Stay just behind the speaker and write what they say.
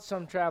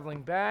some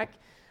traveling back,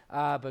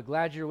 but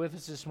glad you're with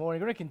us this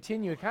morning. We're going to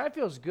continue. It kind of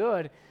feels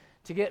good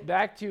to get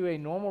back to a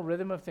normal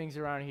rhythm of things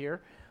around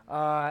here.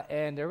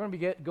 And they're going to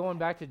be going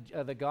back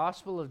to the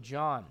Gospel of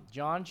John,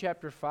 John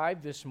chapter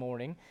 5 this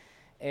morning.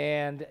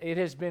 And it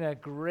has been a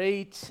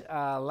great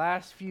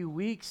last few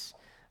weeks.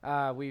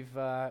 We've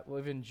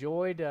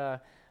enjoyed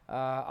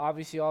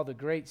obviously all the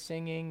great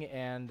singing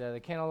and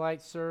the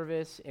candlelight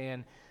service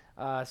and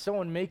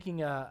someone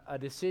making a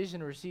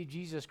decision to receive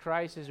Jesus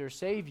Christ as their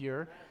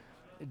Savior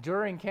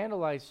during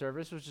candlelight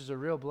service, which is a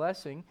real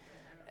blessing.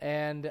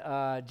 And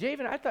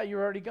Javen, I thought you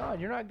were already gone.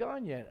 You're not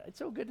gone yet. It's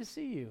so good to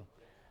see you.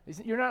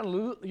 You're not.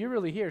 You're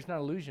really here. It's not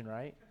illusion,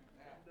 right?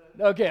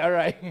 Okay, all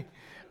right.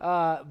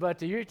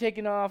 But you're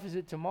taking off. Is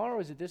it tomorrow?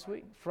 Is it this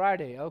week?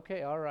 Friday.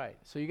 Okay, all right.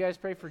 So you guys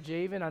pray for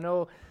Javen. I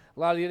know a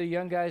lot of the other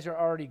young guys are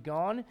already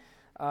gone.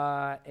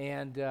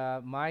 And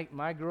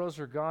my girls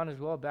are gone as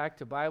well, back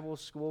to Bible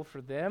school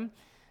for them.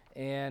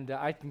 And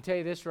I can tell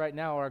you this right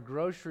now, our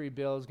grocery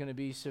bill is going to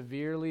be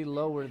severely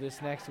lower this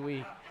next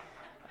week.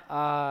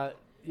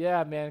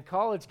 Yeah, man,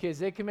 college kids,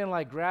 they come in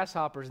like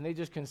grasshoppers and they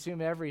just consume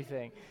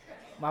everything.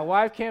 My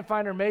wife can't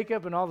find her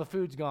makeup and all the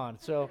food's gone.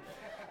 So,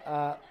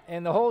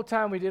 and the whole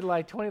time we did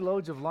like 20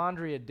 loads of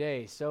laundry a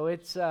day. So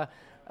it's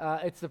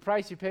the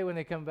price you pay when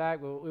they come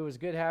back. But it was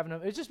good having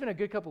them. It's just been a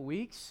good couple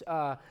weeks.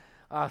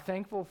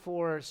 Thankful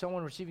for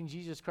someone receiving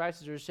Jesus Christ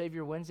as their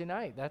Savior Wednesday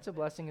night. That's a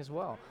blessing as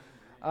well.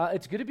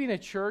 It's good to be in a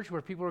church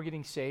where people are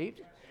getting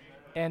saved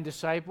and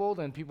discipled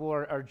and people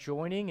are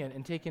joining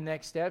and taking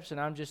next steps,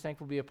 and I'm just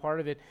thankful to be a part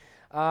of it.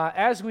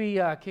 As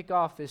we kick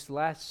off this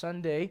last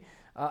Sunday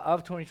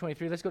of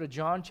 2023, let's go to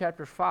John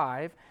chapter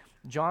 5.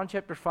 John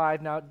chapter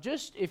 5. Now,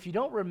 just if you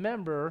don't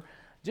remember,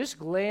 just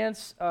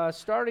glance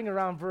starting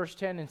around verse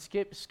 10 and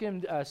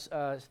skim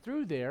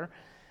through there,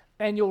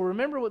 and you'll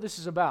remember what this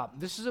is about.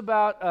 This is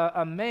about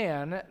a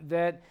man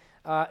that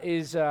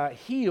is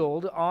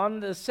healed on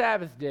the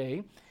Sabbath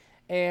day,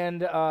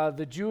 and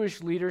the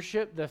Jewish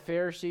leadership, the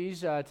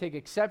Pharisees, take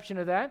exception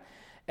to that,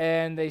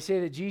 and they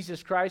say that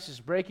Jesus Christ is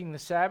breaking the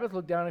Sabbath.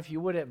 Look down, if you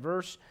would, at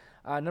verse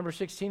number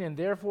 16. And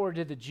therefore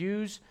did the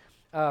Jews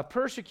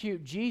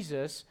persecute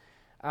Jesus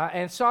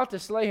and sought to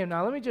slay him.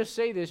 Now, let me just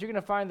say this. You're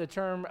going to find the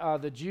term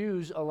the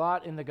Jews a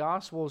lot in the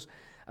Gospels,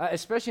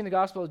 especially in the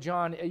Gospel of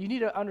John. You need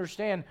to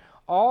understand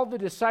all the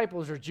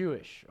disciples are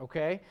Jewish,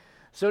 okay?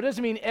 So it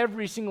doesn't mean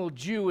every single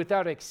Jew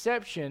without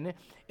exception.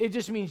 It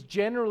just means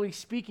generally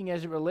speaking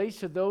as it relates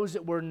to those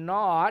that were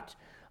not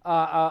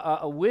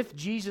with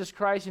Jesus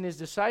Christ and his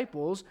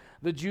disciples,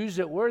 the Jews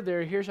that were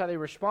there. Here's how they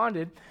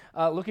responded.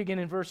 Look again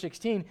in verse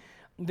 16.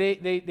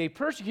 They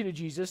persecuted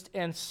Jesus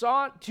and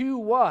sought to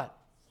what?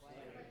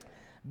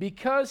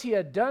 Because he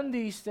had done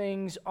these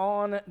things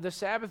on the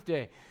Sabbath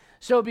day.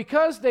 So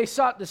because they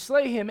sought to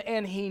slay him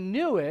and he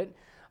knew it,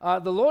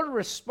 the Lord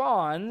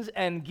responds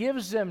and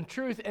gives them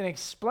truth and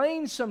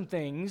explains some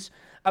things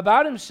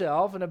about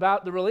himself and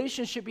about the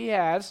relationship he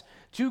has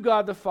to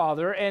God the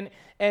Father.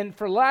 And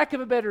for lack of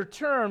a better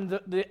term,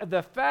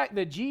 the fact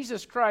that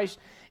Jesus Christ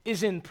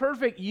is in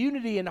perfect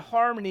unity and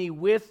harmony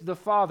with the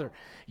Father.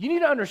 You need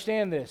to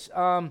understand this.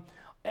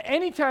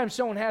 Anytime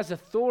someone has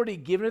authority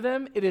given to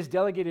them, it is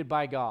delegated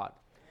by God.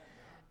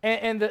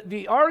 And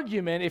the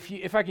argument,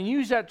 if I can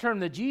use that term,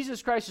 that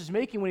Jesus Christ is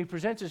making when he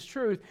presents his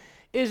truth,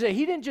 is that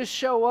he didn't just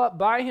show up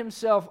by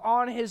himself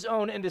on his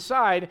own and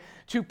decide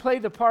to play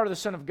the part of the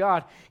Son of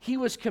God. He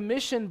was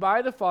commissioned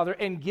by the Father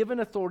and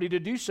given authority to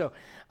do so.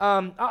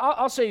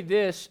 I'll say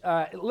this.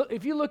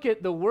 If you look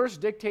at the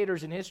worst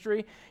dictators in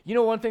history, you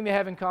know one thing they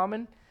have in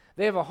common?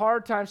 They have a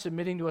hard time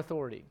submitting to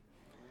authority.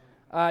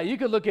 You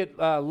could look at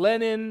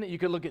Lenin, you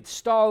could look at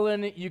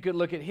Stalin, you could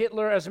look at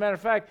Hitler. As a matter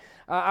of fact,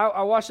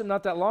 I watched them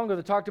not that long ago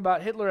that talked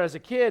about Hitler as a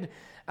kid,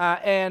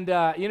 and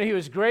he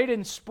was great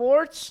in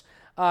sports,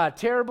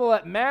 terrible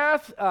at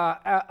math,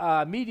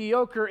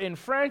 mediocre in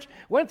French.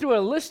 Went through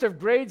a list of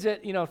grades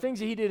that things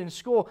that he did in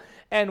school,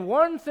 and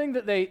one thing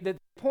that they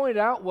pointed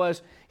out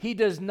was he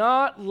does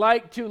not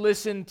like to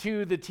listen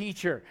to the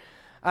teacher.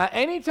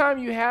 Anytime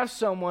you have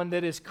someone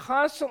that is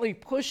constantly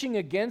pushing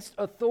against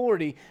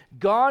authority,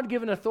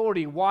 God-given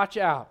authority, watch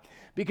out.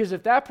 Because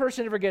if that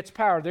person ever gets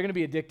power, they're going to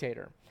be a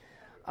dictator.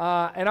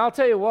 And I'll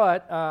tell you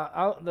what,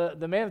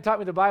 the man that taught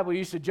me the Bible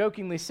used to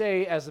jokingly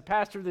say, as the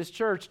pastor of this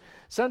church,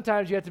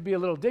 sometimes you have to be a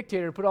little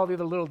dictator to put all the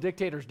other little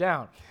dictators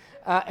down.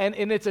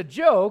 And it's a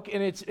joke,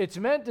 and it's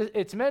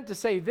meant to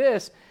say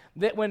this,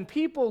 that when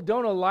people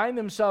don't align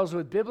themselves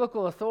with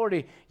biblical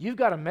authority, you've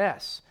got a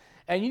mess.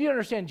 And you need to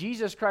understand,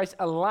 Jesus Christ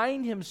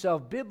aligned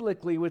himself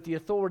biblically with the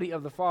authority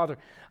of the Father.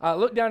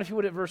 Look down, if you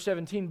would, at verse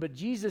 17. But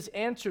Jesus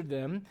answered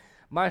them,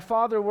 my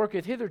Father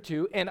worketh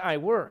hitherto, and I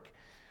work.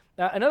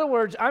 In other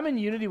words, I'm in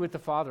unity with the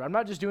Father. I'm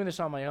not just doing this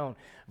on my own.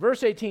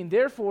 Verse 18,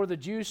 therefore the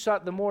Jews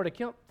sought the more to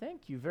kill him.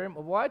 Thank you very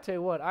much. Well, I tell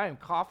you what, I am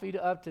coffeeed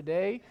up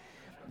today.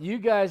 You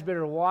guys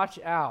better watch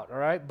out, all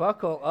right?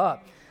 Buckle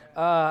up.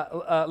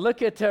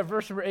 Look at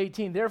verse number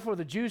 18. Therefore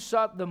the Jews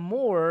sought the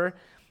more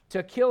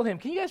to kill him.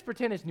 Can you guys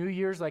pretend it's New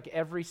Year's like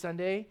every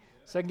Sunday?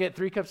 So I can get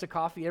 3 cups of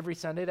coffee every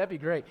Sunday. That'd be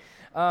great.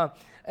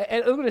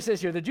 And look what it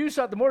says here. The Jews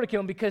sought the more to kill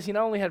him because he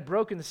not only had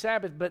broken the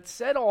Sabbath, but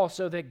said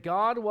also that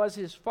God was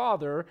his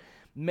Father,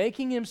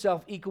 making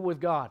himself equal with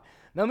God.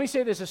 Now let me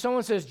say this. If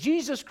someone says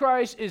Jesus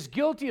Christ is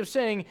guilty of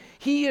saying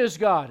he is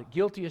God,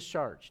 guilty as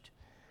charged.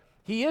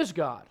 He is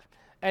God.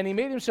 And he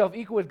made himself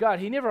equal with God.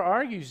 He never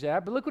argues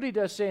that. But look what he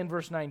does say in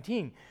verse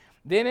 19.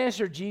 Then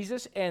answered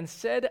Jesus and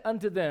said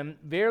unto them,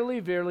 Verily,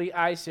 verily,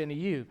 I say unto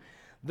you,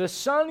 the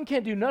Son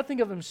can do nothing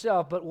of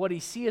himself, but what he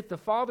seeth the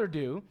Father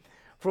do.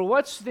 For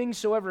what things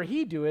soever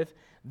he doeth,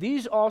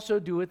 these also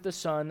doeth the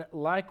Son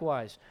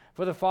likewise.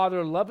 For the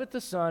Father loveth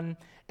the Son,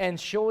 and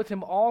showeth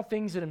him all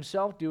things that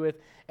himself doeth,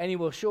 and he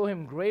will show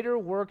him greater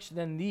works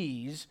than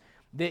these,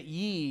 that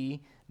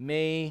ye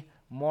may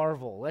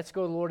marvel. Let's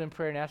go to the Lord in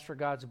prayer and ask for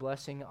God's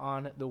blessing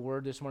on the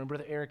word this morning.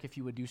 Brother Eric, if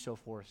you would do so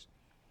for us.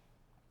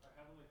 Our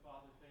Heavenly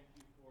Father, thank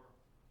you for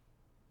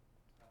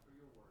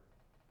your word.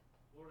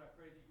 Lord, I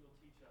pray that you'll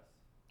teach us.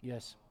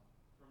 Yes.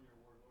 From your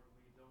word, Lord,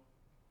 we don't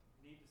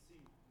need to see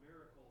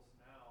miracles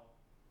now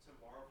to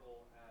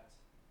marvel at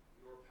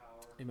your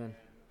power. Amen.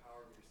 And the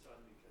power of your Son,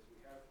 because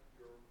we have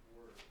your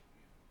word.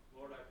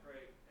 Lord, I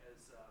pray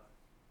as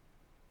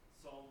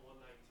Psalm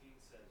 119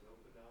 says,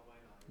 open thou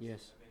mine eyes.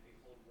 Yes. That I may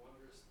behold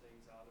wondrous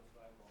things out of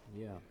thy law.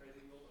 Yeah. I pray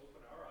that you'll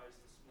open our eyes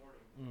this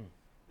morning,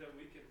 that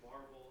we can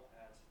marvel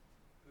at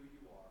who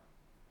you are.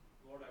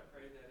 Lord, I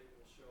pray that it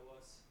will show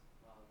us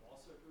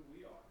also who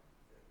we are,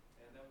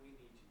 and that we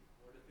need you.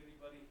 Lord, if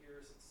anybody here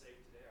isn't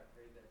saved today, I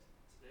pray that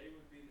today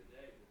would be the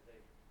day that they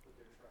put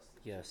their trust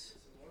in Yes.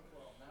 Jesus. And Lord,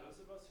 for those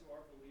of us who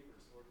are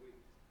believers, Lord, we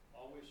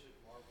always should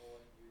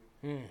marvel at you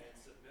and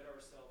submit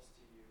ourselves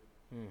to you.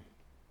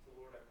 So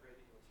Lord, I pray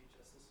that you'll teach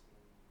us this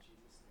morning in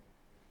Jesus' name.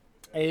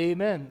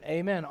 Amen.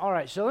 Amen. All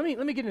right, so let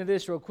me get into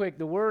this real quick.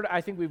 The word,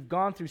 I think we've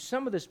gone through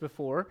some of this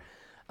before,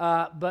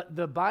 but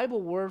the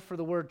Bible word for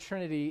the word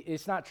Trinity,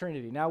 it's not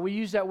Trinity. Now, we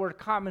use that word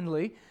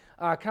commonly,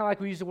 kind of like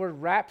we use the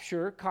word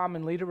rapture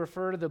commonly to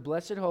refer to the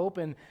blessed hope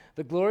and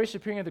the glorious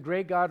appearing of the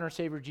great God and our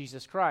Savior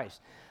Jesus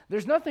Christ.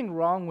 There's nothing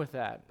wrong with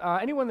that.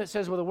 Anyone that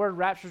says, well, the word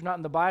rapture is not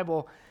in the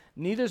Bible,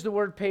 neither is the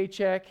word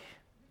paycheck,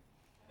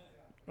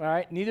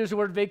 right? Neither is the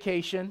word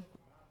vacation,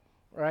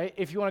 right?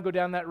 If you want to go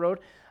down that road.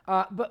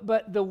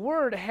 But the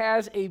word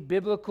has a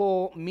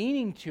biblical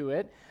meaning to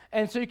it,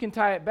 and so you can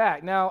tie it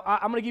back. Now,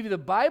 I'm going to give you the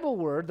Bible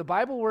word. The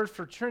Bible word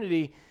for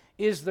Trinity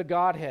is the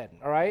Godhead,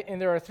 all right?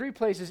 And there are 3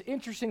 places,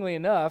 interestingly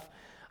enough,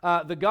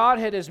 the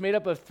Godhead is made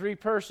up of 3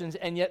 persons,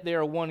 and yet they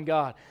are one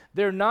God.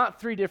 They're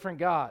not 3 different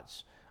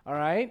gods, all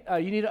right?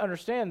 You need to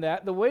understand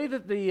that. The way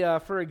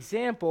that for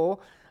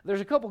example,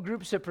 there's a couple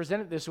groups that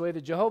present it this way.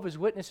 The Jehovah's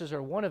Witnesses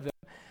are one of them.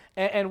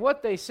 And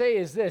what they say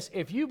is this: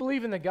 if you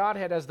believe in the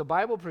Godhead as the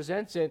Bible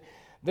presents it,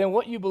 then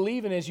what you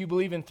believe in is you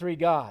believe in 3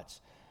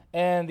 gods.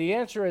 And the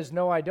answer is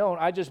no, I don't.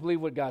 I just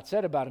believe what God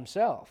said about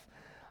himself.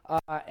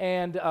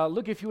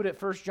 Look, if you would,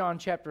 at 1 John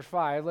chapter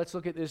 5. Let's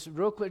look at this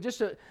real quick, just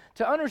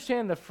to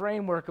understand the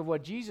framework of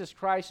what Jesus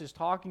Christ is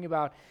talking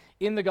about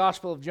in the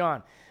Gospel of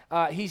John.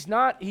 He's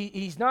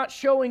not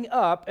showing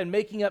up and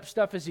making up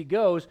stuff as he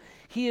goes.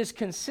 He is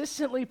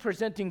consistently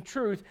presenting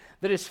truth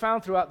that is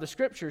found throughout the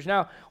Scriptures.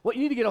 Now, what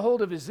you need to get a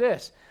hold of is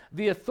this: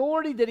 the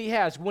authority that he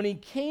has. When he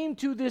came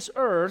to this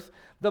earth,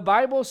 the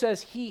Bible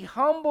says he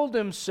humbled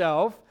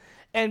himself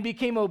and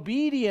became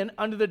obedient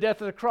unto the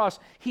death of the cross.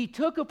 He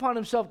took upon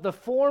himself the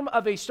form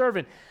of a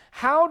servant.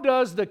 How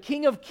does the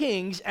King of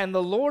Kings and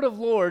the Lord of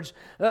Lords,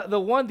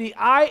 the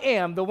I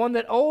am, the one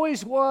that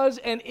always was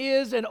and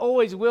is and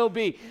always will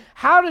be,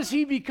 how does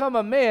he become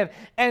a man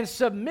and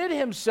submit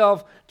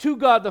himself to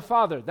God the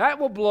Father? That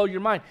will blow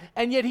your mind.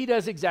 And yet he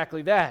does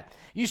exactly that.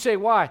 You say,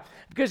 why?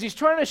 Because he's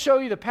trying to show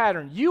you the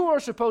pattern. You are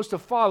supposed to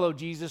follow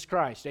Jesus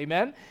Christ.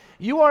 Amen?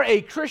 You are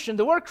a Christian.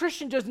 The word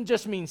Christian doesn't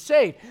just mean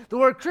saved. The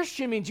word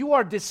Christian means you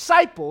are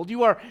discipled.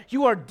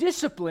 You are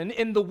disciplined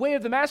in the way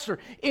of the Master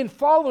in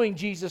following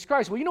Jesus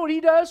Christ. Well, you know what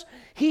he does?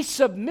 He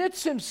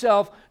submits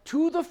himself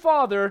to the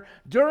Father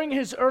during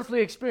his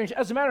earthly experience.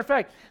 As a matter of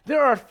fact,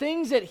 there are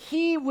things that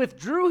he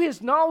withdrew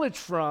his knowledge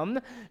from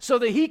so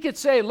that he could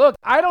say, look,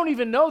 I don't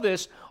even know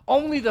this.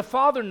 Only the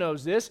Father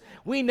knows this.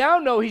 We now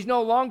know he's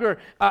no longer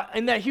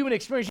in that human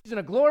experience. He's in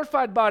a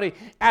glorified body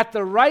at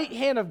the right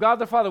hand of God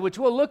the Father, which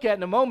we'll look at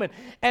in a moment.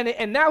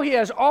 And now he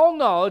has all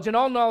knowledge, and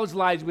all knowledge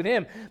lies with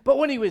him. But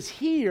when he was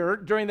here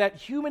during that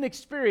human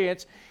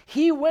experience,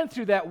 he went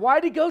through that. Why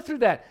did he go through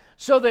that?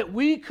 So that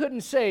we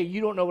couldn't say, you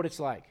don't know what it's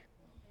like.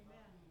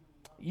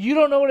 You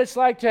don't know what it's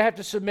like to have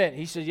to submit.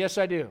 He says, yes,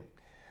 I do.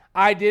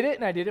 I did it,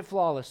 and I did it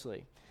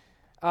flawlessly.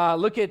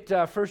 Look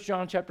at 1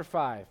 John chapter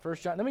 5. 1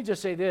 John. Let me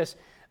just say this.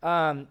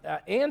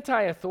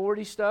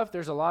 Anti-authority stuff,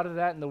 there's a lot of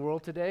that in the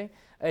world today.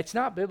 It's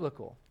not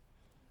biblical.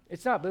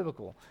 It's not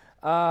biblical.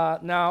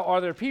 Now, are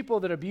there people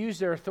that abuse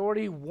their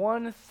authority?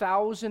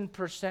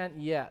 1,000%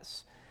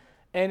 yes.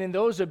 And in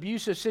those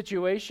abusive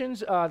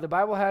situations, the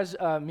Bible has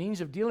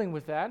means of dealing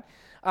with that.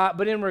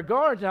 But in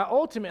regards, now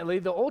ultimately,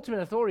 the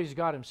ultimate authority is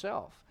God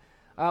himself.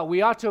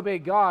 We ought to obey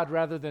God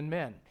rather than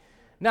men.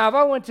 Now, if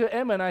I went to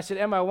Emma and I said,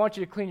 Emma, I want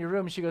you to clean your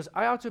room, and she goes,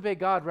 I ought to obey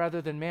God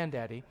rather than man,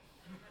 Daddy.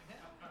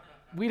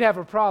 we'd have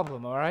a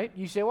problem, all right?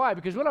 You say, why?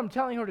 Because what I'm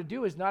telling her to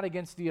do is not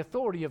against the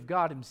authority of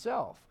God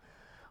himself.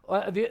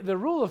 The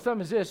rule of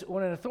thumb is this: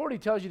 when an authority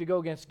tells you to go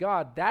against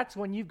God, that's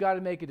when you've got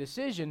to make a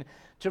decision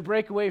to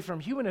break away from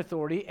human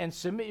authority and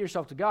submit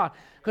yourself to God.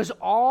 Because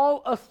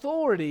all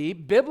authority,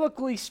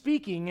 biblically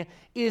speaking,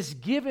 is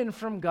given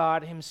from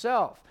God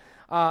himself.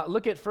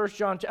 Look at 1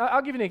 John.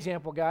 I'll give you an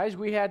example, guys.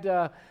 We had,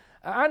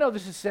 I know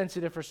this is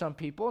sensitive for some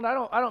people, and I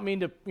don't mean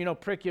to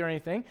prick you or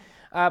anything,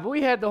 but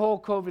we had the whole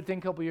COVID thing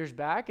a couple years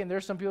back, and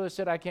there's some people that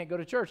said, I can't go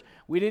to church.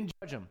 We didn't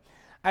judge them.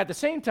 At the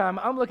same time,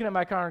 I'm looking at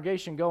my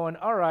congregation going,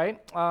 all right,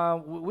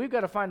 we've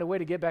got to find a way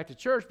to get back to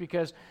church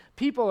because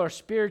people are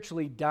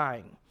spiritually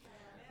dying.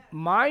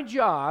 My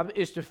job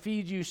is to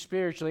feed you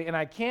spiritually, and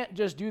I can't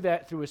just do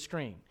that through a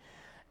screen.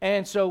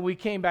 And so we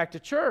came back to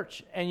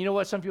church, and you know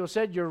what some people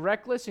said? You're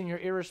reckless and you're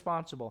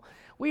irresponsible.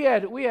 We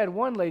had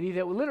one lady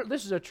that literally,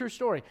 this is a true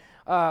story.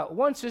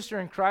 One sister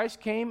in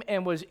Christ came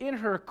and was in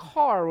her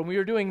car when we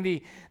were doing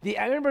the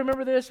I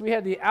remember this? We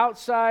had the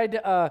outside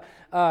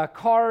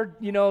car,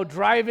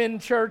 drive-in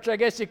church, I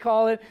guess you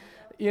call it.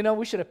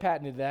 We should have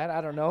patented that. I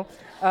don't know.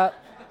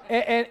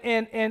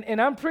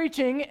 And I'm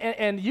preaching,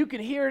 and you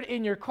can hear it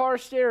in your car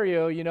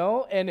stereo,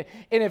 and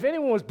if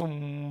anyone was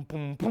boom,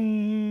 boom,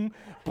 boom,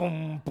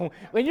 boom, boom,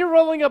 when you're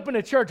rolling up in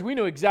a church, we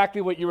knew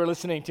exactly what you were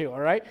listening to, all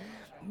right?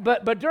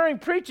 But during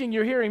preaching,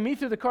 you're hearing me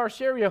through the car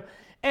stereo,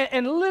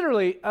 and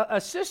literally, a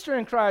sister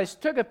in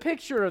Christ took a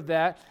picture of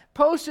that,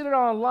 posted it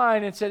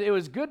online, and said it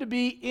was good to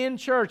be in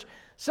church.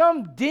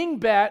 Some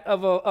dingbat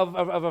of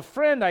a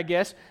friend, I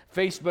guess,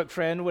 Facebook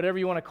friend, whatever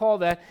you want to call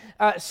that,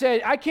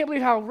 said, I can't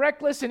believe how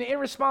reckless and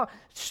irresponsible.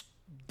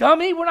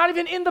 Dummy, we're not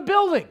even in the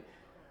building.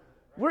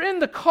 We're in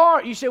the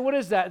car. You say, what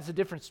is that? It's a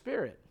different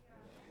spirit.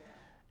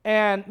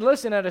 And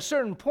listen, at a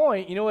certain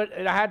point, you know what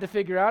I had to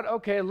figure out?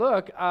 Okay,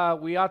 look,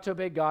 we ought to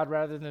obey God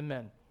rather than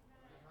men.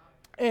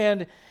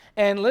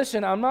 And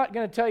listen, I'm not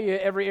going to tell you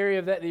every area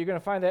of that you're going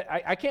to find that.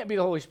 I can't be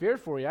the Holy Spirit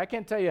for you. I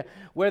can't tell you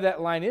where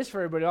that line is for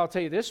everybody. I'll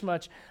tell you this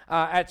much.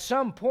 At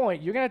some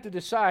point, you're going to have to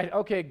decide,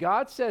 okay,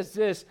 God says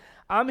this.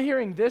 I'm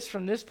hearing this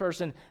from this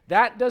person.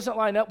 That doesn't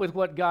line up with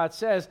what God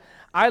says.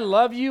 I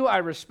love you. I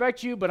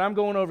respect you, but I'm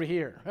going over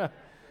here.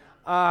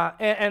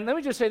 And let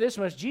me just say this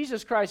much.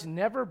 Jesus Christ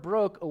never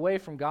broke away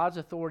from God's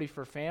authority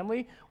for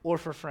family or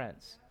for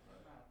friends.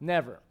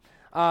 Never.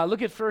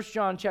 Look at 1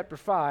 John chapter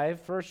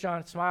 5. 1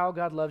 John, smile,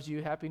 God loves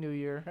you. Happy New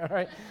Year. All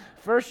right.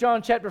 1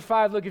 John chapter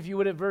 5, look if you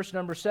would at verse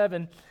number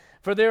 7.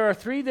 For there are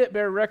three that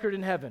bear record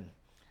in heaven: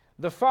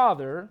 the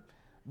Father,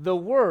 the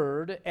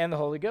Word, and the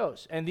Holy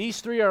Ghost. And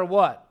these three are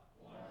what?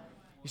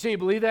 You say you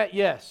believe that?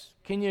 Yes.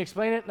 Can you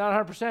explain it? Not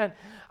 100%.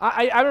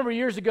 I remember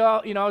years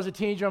ago, I was a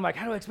teenager. I'm like,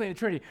 how do I explain the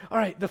Trinity? All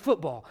right, the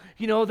football.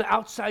 The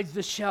outside's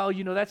the shell.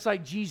 That's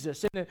like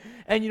Jesus.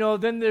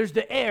 And then there's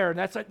the air, and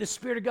that's like the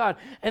Spirit of God.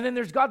 And then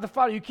there's God the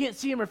Father. You can't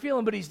see him or feel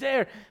him, but he's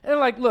there. And I'm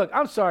like, look,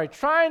 I'm sorry.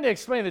 Trying to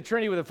explain the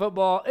Trinity with a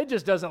football, it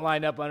just doesn't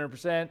line up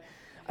 100%.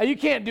 You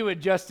can't do it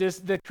justice.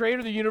 The creator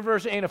of the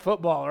universe ain't a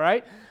football,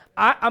 right?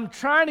 I'm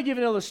trying to give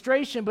an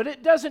illustration, but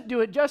it doesn't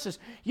do it justice.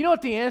 You know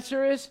what the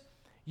answer is?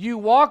 You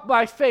walk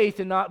by faith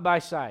and not by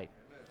sight.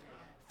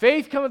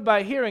 Faith cometh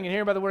by hearing, and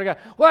hearing by the word of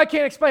God. Well, I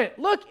can't explain it.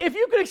 Look, if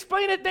you could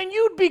explain it, then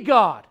you'd be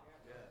God.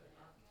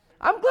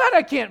 I'm glad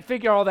I can't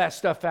figure all that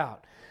stuff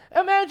out.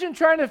 Imagine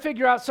trying to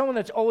figure out someone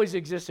that's always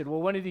existed.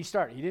 Well, when did he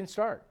start? He didn't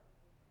start.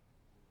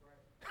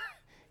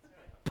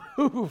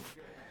 Poof.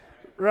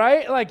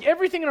 Right? Like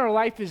everything in our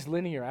life is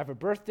linear. I have a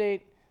birth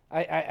date.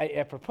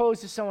 I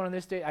propose to someone on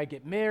this date. I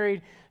get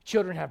married.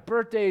 Children have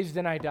birthdays.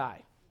 Then I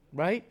die.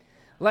 Right?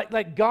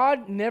 Like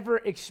God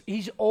never,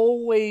 he's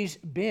always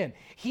been.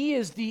 He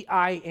is the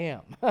I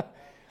am.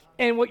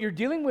 And what you're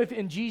dealing with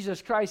in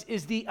Jesus Christ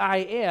is the I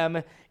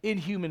am in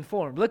human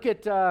form. Look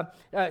at,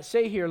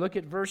 look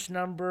at verse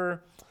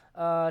number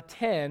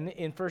 10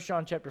 in 1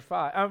 John chapter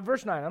 5.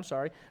 Verse 9,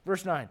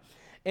 verse 9.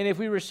 And if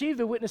we receive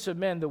the witness of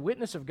men, the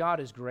witness of God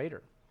is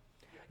greater.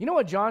 You know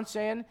what John's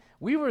saying?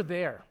 We were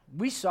there.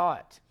 We saw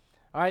it.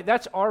 All right,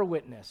 that's our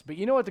witness. But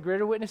you know what the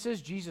greater witness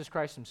is? Jesus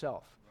Christ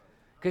himself.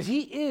 Because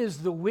he is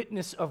the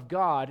witness of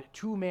God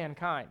to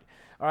mankind.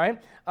 All right?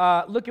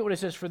 Look at what it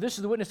says. For this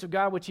is the witness of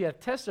God which he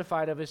hath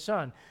testified of his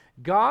Son.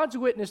 God's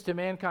witness to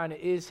mankind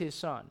is his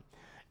Son.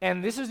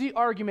 And this is the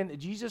argument that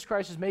Jesus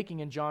Christ is making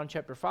in John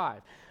chapter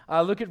 5.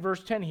 Look at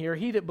verse 10 here.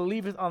 He that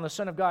believeth on the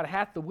Son of God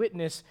hath the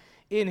witness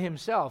in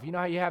himself. You know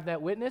how you have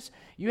that witness?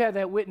 You have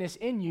that witness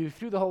in you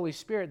through the Holy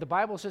Spirit. The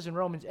Bible says in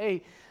Romans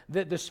 8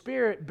 that the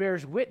Spirit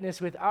bears witness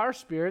with our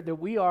spirit that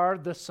we are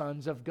the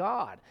sons of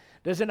God.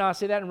 Does it not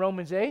say that in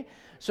Romans 8?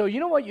 So you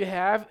know what you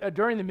have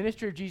during the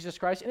ministry of Jesus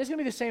Christ, and it's going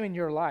to be the same in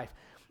your life.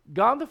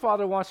 God the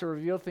Father wants to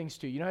reveal things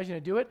to you. You know how he's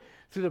going to do it?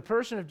 Through the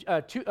person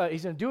of,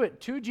 he's going to do it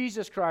to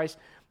Jesus Christ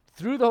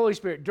through the Holy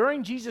Spirit.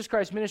 During Jesus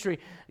Christ's ministry,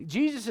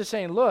 Jesus is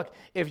saying, look,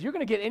 if you're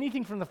going to get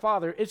anything from the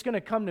Father, it's going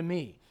to come to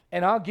me,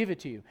 and I'll give it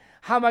to you.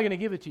 How am I going to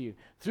give it to you?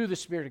 Through the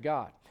Spirit of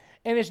God.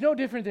 And it's no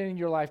different than in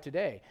your life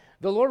today.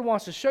 The Lord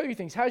wants to show you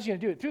things. How's He going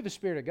to do it? Through the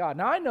Spirit of God.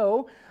 Now, I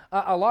know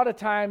a lot of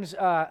times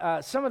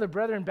some of the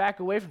brethren back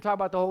away from talking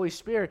about the Holy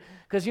Spirit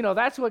because,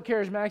 that's what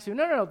charismatics do.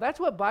 No. That's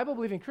what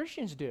Bible-believing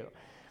Christians do.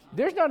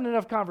 There's not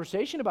enough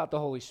conversation about the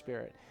Holy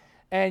Spirit.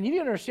 And you need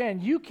to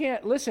understand, you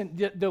can't,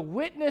 listen, the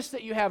witness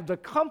that you have, the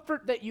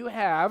comfort that you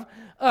have,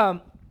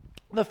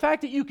 the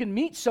fact that you can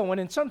meet someone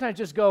and sometimes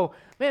just go,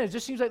 man, it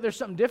just seems like there's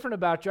something different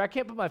about you. I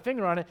can't put my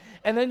finger on it.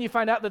 And then you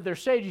find out that they're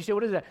saved. You say,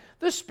 what is that?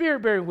 The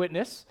Spirit-bearing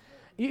witness.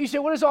 You say,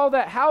 what is all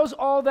that? How's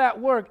all that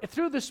work?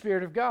 Through the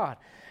Spirit of God.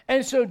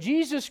 And so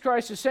Jesus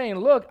Christ is saying,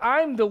 look,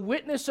 I'm the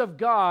witness of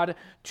God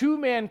to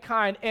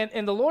mankind.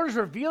 And the Lord is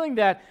revealing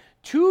that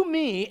to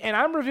me, and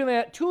I'm revealing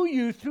that to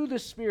you through the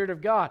Spirit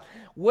of God.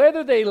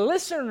 Whether they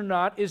listen or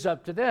not is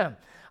up to them.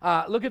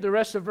 Look at the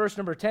rest of verse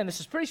number 10. This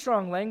is pretty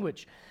strong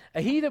language.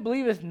 He that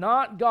believeth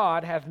not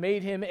God hath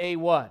made him a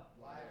what?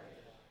 Liar.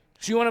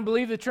 So you want to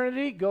believe the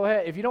Trinity? Go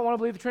ahead. If you don't want to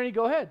believe the Trinity,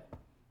 go ahead.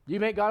 You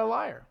make God a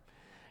liar.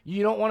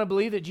 You don't want to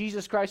believe that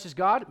Jesus Christ is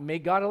God?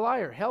 Make God a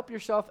liar. Help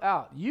yourself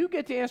out. You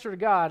get to answer to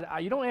God.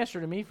 You don't answer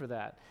to me for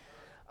that.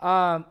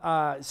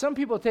 Some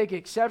people take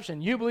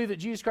exception. You believe that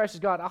Jesus Christ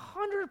is God?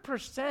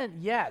 100%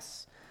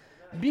 yes.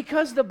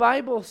 Because the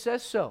Bible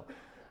says so.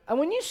 And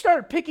when you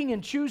start picking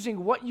and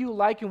choosing what you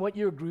like and what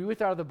you agree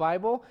with out of the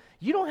Bible,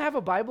 you don't have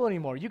a Bible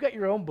anymore. You got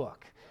your own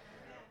book.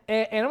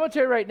 And I'm going to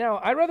tell you right now,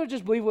 I'd rather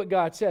just believe what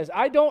God says.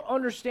 I don't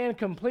understand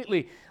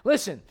completely.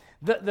 Listen,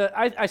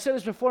 I said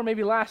this before,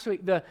 maybe last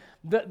week, the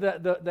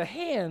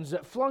hands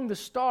that flung the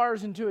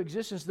stars into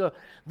existence,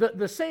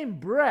 the same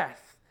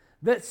breath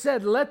that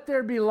said, let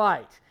there be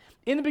light.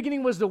 In the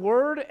beginning was the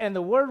Word, and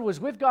the Word was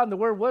with God, and the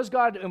Word was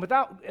God, and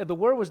without the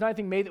Word was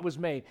nothing made that was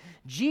made.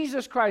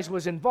 Jesus Christ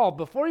was involved.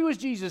 Before He was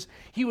Jesus,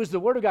 He was the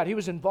Word of God. He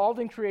was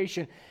involved in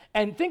creation.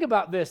 And think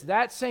about this,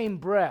 that same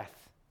breath,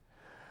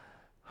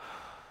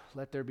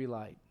 let there be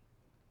light,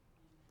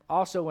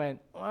 also went,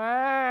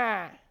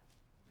 ah.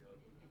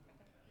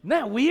 Isn't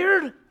that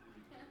weird?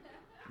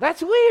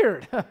 That's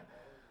weird.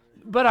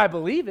 But I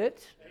believe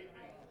it.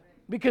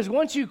 Because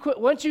once you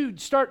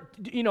start,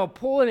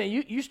 pulling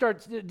it, you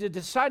start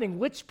deciding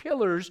which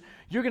pillars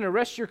you're going to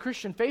rest your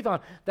Christian faith on.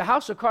 The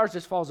house of cards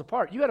just falls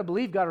apart. You got to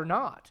believe God or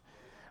not.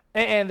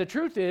 And the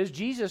truth is,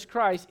 Jesus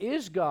Christ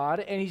is God,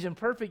 and He's in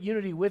perfect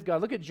unity with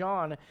God. Look at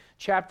John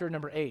chapter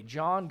number 8.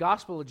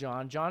 Gospel of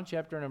John, John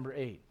chapter number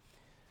 8.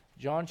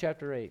 John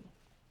chapter 8.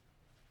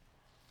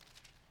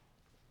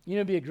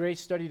 It'd be a great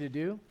study to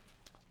do.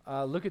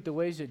 Look at the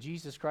ways that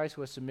Jesus Christ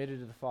was submitted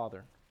to the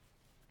Father.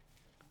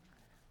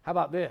 How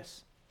about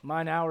this?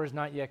 Mine hour is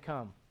not yet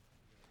come.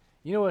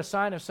 A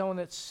sign of someone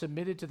that's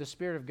submitted to the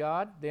Spirit of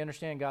God? They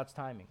understand God's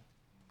timing.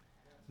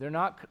 They're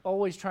not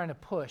always trying to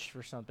push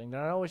for something.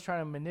 They're not always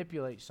trying to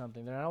manipulate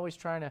something. They're not always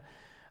trying to,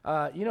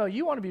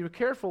 you want to be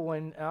careful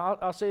when,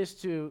 I'll say this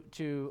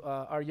to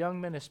our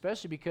young men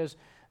especially, because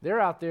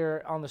they're out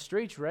there on the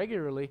streets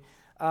regularly,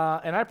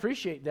 and I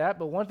appreciate that,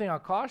 but one thing I'll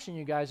caution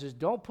you guys is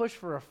don't push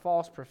for a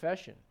false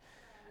profession.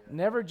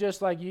 Never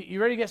just like,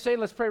 you ready to get saved?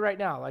 Let's pray right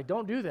now. Like,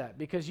 don't do that,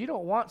 because you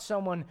don't want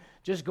someone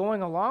just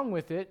going along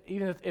with it,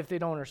 even if they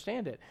don't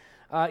understand it.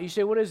 You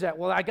say, what is that?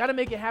 Well, I got to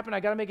make it happen. I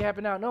got to make it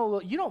happen now. No,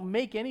 you don't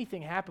make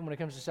anything happen when it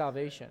comes to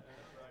salvation.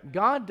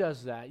 God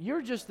does that.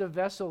 You're just the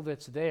vessel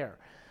that's there.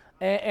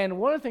 And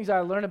one of the things I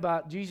learned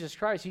about Jesus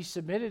Christ, He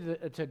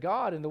submitted to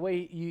God, and the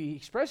way He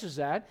expresses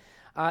that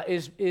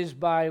is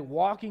by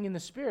walking in the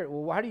Spirit.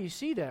 Well, why do you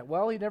see that?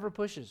 Well, He never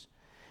pushes.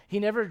 He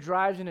never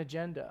drives an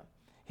agenda.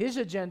 His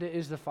agenda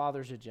is the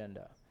Father's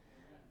agenda.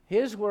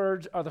 His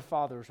words are the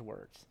Father's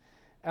words.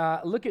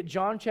 Look at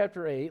John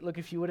chapter 8. Look,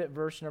 if you would, at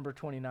verse number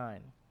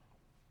 29.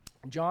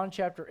 John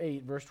chapter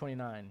 8, verse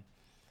 29.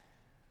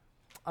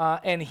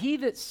 And He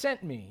that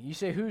sent me, you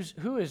say,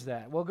 who is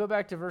that? Well, go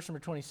back to verse number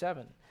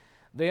 27.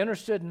 They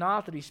understood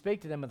not that He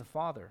spake to them of the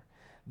Father.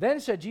 Then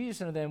said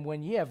Jesus unto them,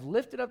 when ye have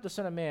lifted up the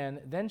Son of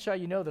Man, then shall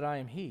you know that I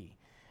am He,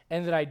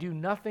 and that I do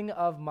nothing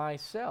of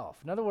myself.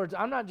 In other words,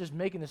 I'm not just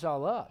making this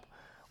all up.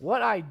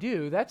 What I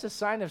do, that's a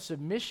sign of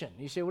submission.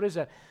 You say, what is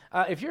that?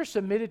 If you're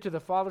submitted to the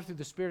Father through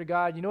the Spirit of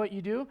God, you know what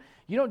you do?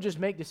 You don't just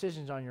make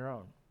decisions on your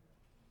own.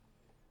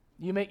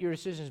 You make your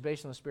decisions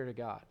based on the Spirit of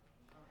God.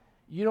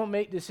 You don't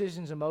make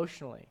decisions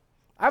emotionally.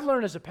 I've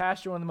learned as a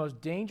pastor, one of the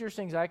most dangerous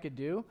things I could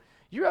do,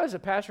 you realize a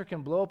pastor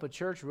can blow up a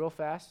church real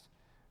fast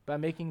by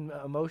making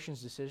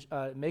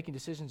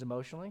decisions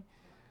emotionally?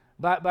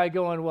 By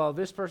going, well,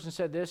 this person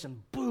said this,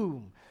 and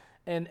boom.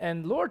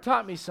 And Lord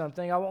taught me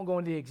something. I won't go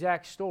into the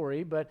exact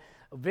story, but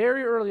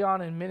very early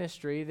on in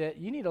ministry that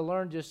you need to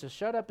learn just to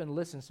shut up and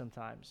listen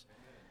sometimes.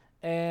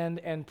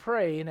 And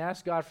pray and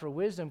ask God for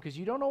wisdom, because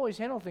you don't always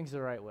handle things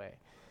the right way.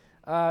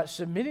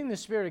 Submitting the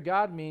Spirit of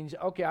God means,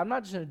 okay, I'm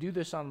not just going to do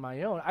this on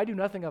my own. I do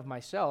nothing of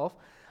myself,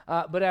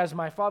 but as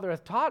my Father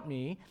hath taught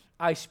me,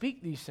 I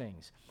speak these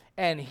things.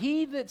 And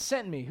He that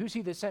sent me, who's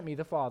He that sent me?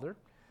 The Father.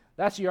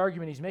 That's the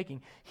argument he's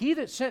making. He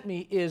that sent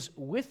me is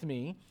with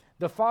me.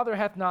 The Father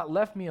hath not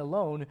left me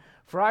alone,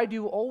 for I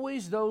do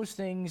always those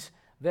things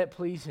that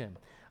please Him.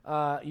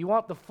 You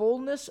want the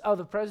fullness of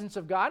the presence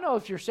of God. I know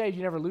if you're saved,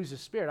 you never lose the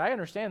Spirit. I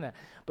understand that.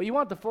 But you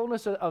want the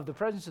fullness of the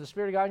presence of the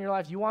Spirit of God in your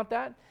life. You want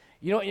that?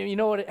 You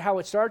know how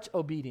it starts?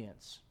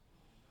 Obedience.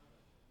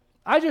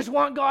 I just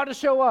want God to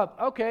show up.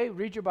 Okay,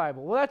 read your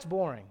Bible. Well, that's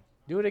boring.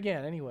 Do it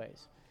again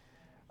anyways.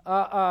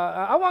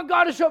 I want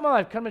God to show up in my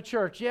life. Come to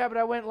church. Yeah, but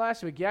I went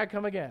last week. Yeah,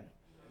 come again.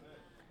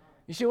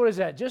 You see, what is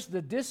that? Just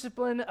the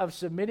discipline of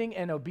submitting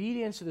and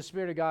obedience to the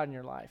Spirit of God in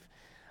your life.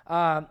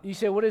 You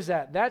say, what is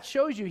that? That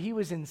shows you he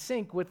was in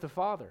sync with the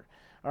Father.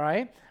 All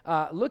right?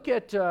 Look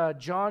at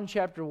John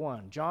chapter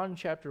 1. John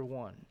chapter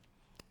 1.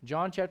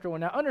 John chapter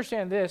 1. Now,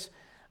 understand this.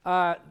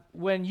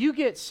 When you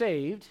get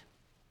saved,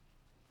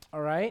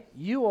 all right,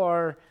 you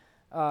are,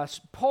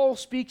 Paul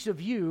speaks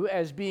of you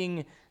as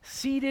being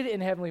seated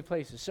in heavenly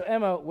places. So,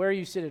 Emma, where are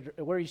you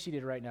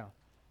seated right now?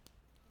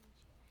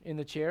 In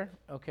the chair?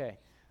 Okay.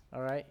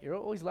 All right. You're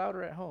always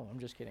louder at home. I'm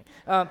just kidding.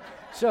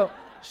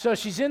 So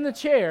she's in the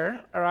chair,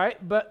 all right,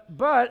 but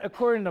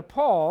according to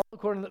Paul,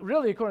 according to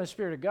the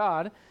Spirit of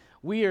God,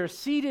 we are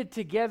seated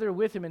together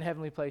with him in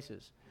heavenly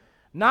places.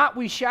 Not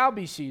we shall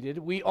be seated,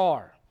 we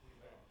are.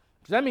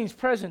 So that means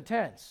present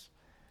tense.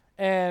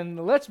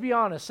 And let's be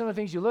honest, some of the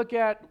things you look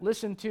at,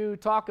 listen to,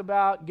 talk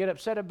about, get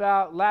upset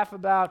about, laugh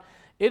about,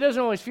 it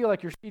doesn't always feel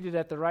like you're seated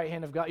at the right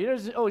hand of God. It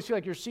doesn't always feel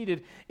like you're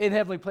seated in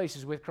heavenly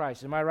places with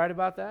Christ. Am I right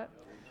about that?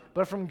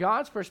 But from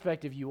God's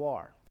perspective, you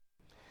are.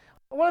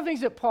 One of the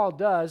things that Paul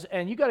does,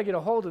 and you got to get a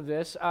hold of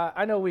this,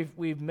 I know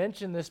we've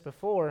mentioned this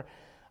before,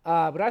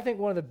 but I think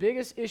one of the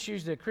biggest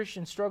issues that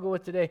Christians struggle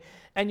with today,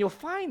 and you'll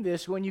find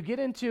this when you get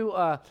into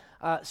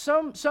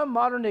some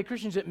modern-day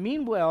Christians that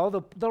mean well,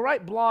 they'll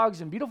write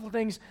blogs and beautiful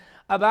things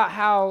about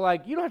how,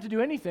 like, you don't have to do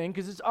anything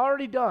because it's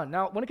already done.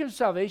 Now, when it comes to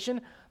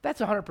salvation,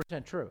 that's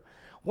 100% true.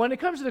 When it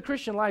comes to the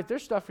Christian life,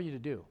 there's stuff for you to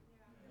do.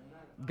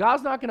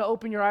 God's not going to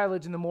open your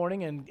eyelids in the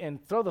morning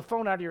and throw the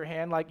phone out of your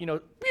hand like,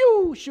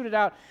 pew, shoot it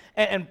out,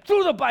 and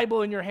throw the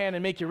Bible in your hand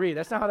and make you read.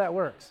 That's not how that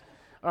works.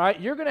 All right?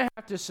 You're going to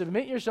have to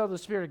submit yourself to the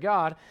Spirit of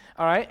God.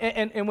 All right?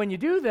 And when you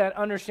do that,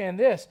 understand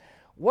this.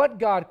 What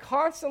God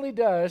constantly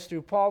does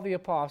through Paul the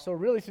Apostle,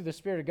 really through the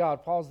Spirit of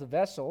God, Paul's the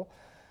vessel,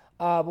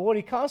 but what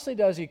he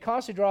constantly does, he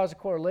constantly draws a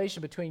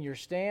correlation between your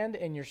stand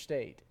and your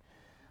state.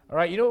 All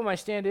right? You know what my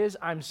stand is?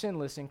 I'm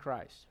sinless in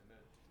Christ.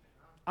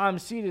 I'm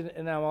seated,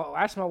 and I'll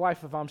ask my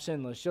wife if I'm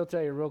sinless. She'll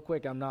tell you real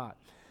quick I'm not.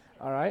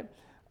 All right?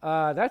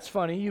 That's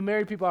funny. You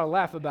married people ought to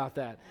laugh about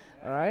that.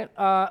 All right?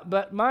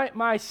 But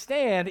my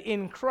stand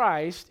in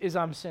Christ is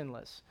I'm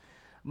sinless.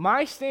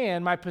 My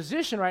stand, my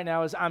position right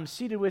now is I'm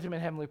seated with him in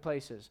heavenly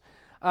places.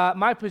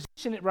 My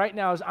position right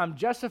now is I'm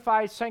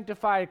justified,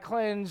 sanctified,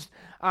 cleansed.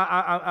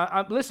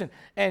 Listen,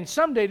 and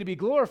someday to be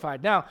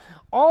glorified. Now,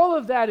 all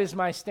of that is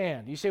my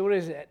stand. You say, what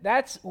is it?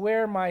 That's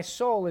where my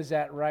soul is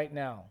at right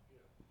now.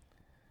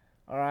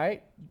 All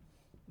right?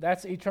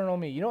 That's eternal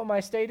me. You know what my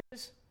state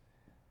is?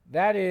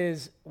 That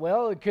is,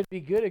 well, it could be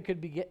good, it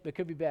could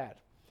be bad.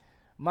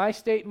 My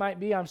state might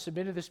be I'm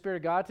submitted to the Spirit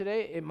of God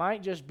today. It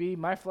might just be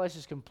my flesh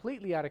is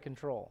completely out of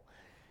control.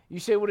 You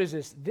say, what is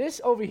this?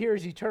 This over here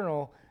is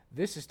eternal.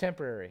 This is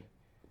temporary.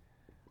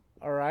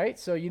 All right?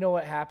 So you know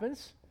what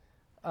happens?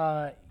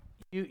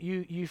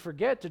 You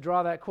forget to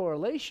draw that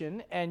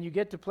correlation, and you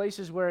get to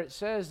places where it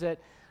says that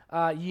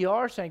ye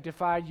are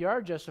sanctified, ye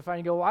are justified.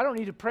 You go, well, I don't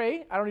need to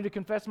pray. I don't need to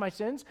confess my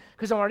sins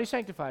because I'm already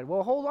sanctified.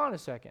 Well, hold on a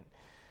second.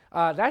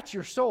 That's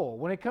your soul.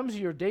 When it comes to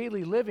your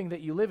daily living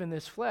that you live in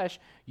this flesh,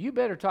 you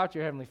better talk to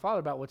your Heavenly Father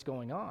about what's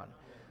going on.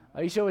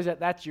 You show is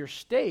that's your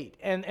state.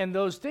 And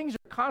those things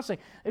are constant.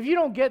 If you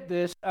don't get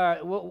this,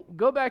 well,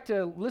 go back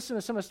to listen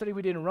to some of the study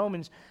we did in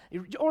Romans,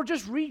 or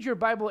just read your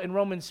Bible in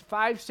Romans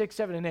 5, 6,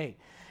 7, and 8.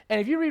 And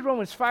if you read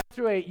Romans 5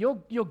 through 8,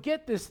 you'll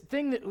get this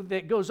thing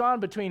that goes on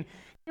between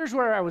here's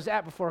where I was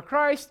at before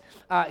Christ.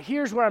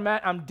 Here's where I'm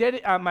at. I'm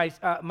dead.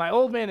 My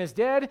old man is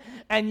dead,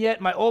 and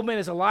yet my old man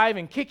is alive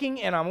and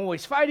kicking, and I'm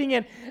always fighting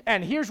it.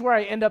 And here's where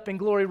I end up in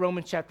glory,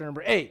 Romans chapter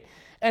number 8.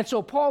 And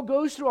so Paul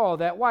goes through all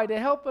that. Why? To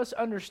help us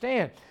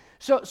understand.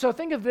 So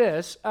think of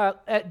this.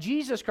 At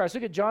Jesus Christ,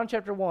 look at John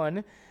chapter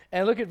 1,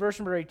 and look at verse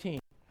number 18.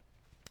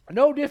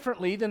 No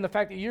differently than the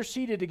fact that you're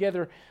seated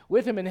together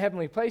with him in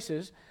heavenly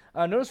places,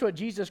 notice what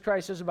Jesus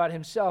Christ says about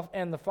himself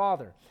and the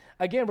Father.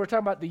 Again, we're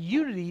talking about the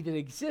unity that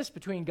exists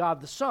between God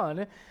the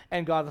Son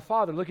and God the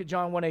Father. Look at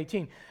John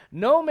 1:18.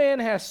 No man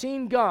has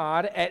seen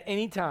God at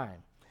any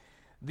time.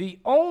 The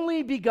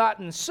only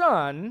begotten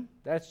Son,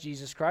 that's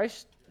Jesus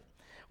Christ,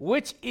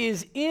 which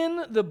is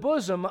in the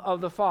bosom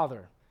of the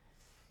Father,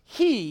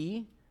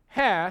 he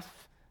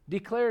hath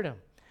declared him.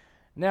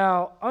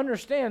 Now,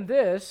 understand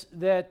this,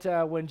 that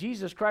when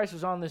Jesus Christ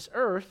was on this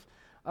earth,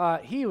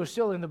 he was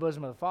still in the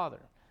bosom of the Father,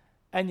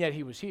 and yet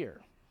he was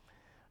here.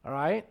 All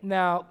right?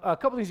 Now, a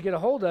couple things to get a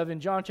hold of in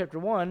John chapter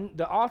 1.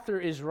 The author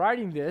is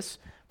writing this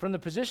from the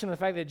position of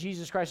the fact that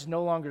Jesus Christ is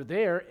no longer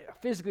there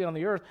physically on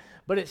the earth,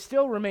 but it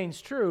still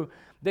remains true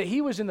that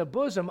he was in the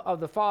bosom of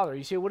the Father.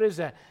 You say, what is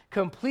that?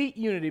 Complete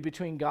unity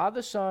between God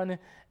the Son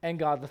and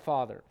God the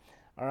Father.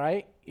 All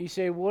right? You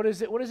say, what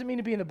does it mean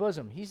to be in the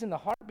bosom? He's in the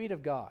heartbeat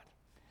of God.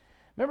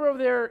 Remember over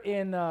there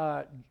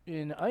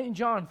in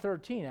John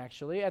 13,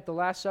 actually, at the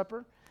Last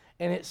Supper,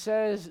 and it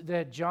says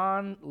that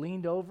John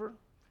leaned over,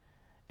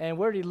 and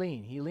where did he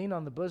lean? He leaned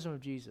on the bosom of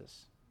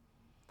Jesus.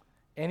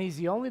 And he's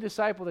the only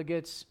disciple that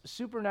gets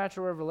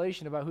supernatural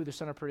revelation about who the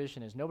son of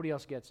perdition is. Nobody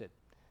else gets it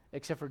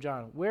except for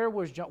John. Where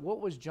was John?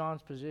 What was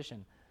John's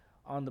position?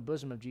 On the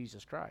bosom of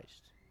Jesus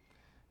Christ,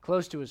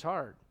 close to his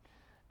heart.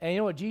 And you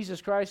know what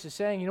Jesus Christ is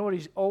saying? You know what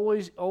he's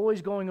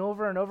always going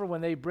over and over when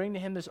they bring to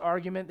him this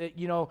argument that,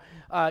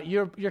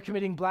 you're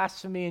committing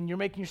blasphemy and you're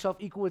making yourself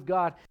equal with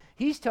God.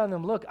 He's telling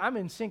them, look, I'm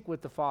in sync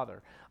with the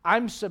Father.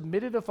 I'm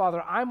submitted to the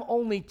Father. I'm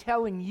only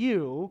telling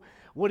you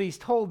what he's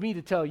told me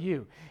to tell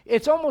you.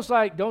 It's almost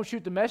like don't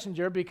shoot the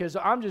messenger because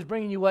I'm just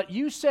bringing you what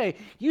you say.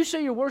 You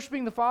say you're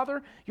worshiping the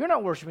Father. You're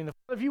not worshiping the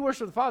Father. If you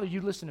worship the Father, you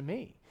listen to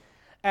me.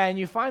 And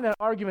you find that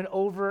argument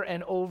over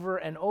and over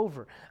and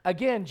over.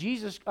 Again,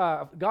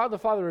 God the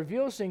Father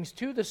reveals things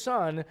to the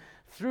Son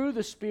through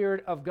the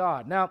Spirit of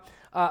God. Now,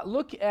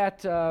 look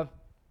at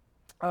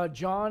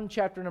John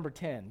chapter number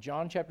 10.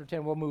 John chapter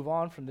 10. We'll move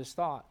on from this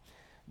thought.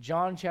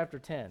 John chapter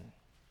 10.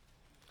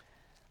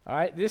 All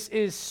right, this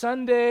is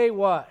Sunday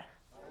what?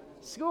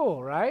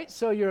 School, right?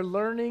 So you're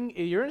learning,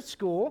 you're in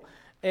school,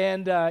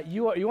 and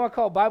you want to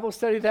call Bible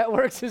study, that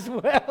works as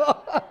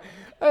well.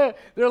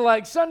 They're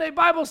like, Sunday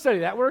Bible study,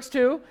 that works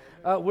too.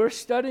 We're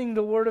studying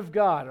the Word of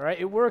God, right?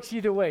 It works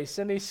either way.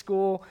 Sunday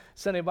school,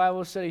 Sunday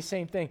Bible study,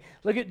 same thing.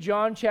 Look at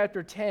John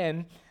chapter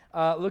 10.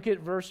 Look at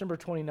verse number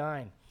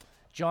 29.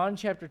 John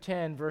chapter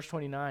 10, verse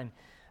 29.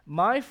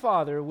 My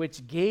Father,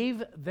 which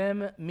gave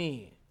them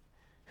me.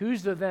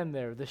 Who's the them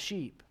there? The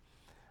sheep.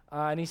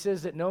 And he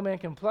says that no man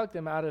can pluck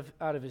them out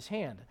of his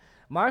hand.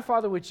 My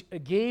Father, which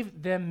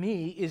gave them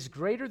me, is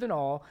greater than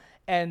all,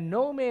 and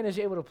no man is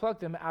able to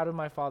pluck them out of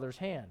my Father's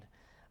hand.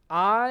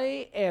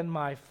 I and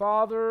my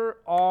Father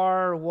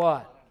are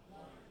what?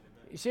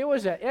 You see, what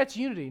is that? That's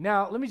unity.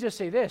 Now, let me just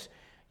say this.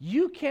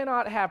 You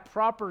cannot have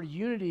proper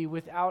unity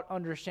without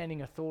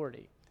understanding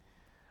authority.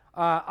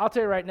 I'll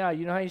tell you right now,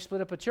 you know how you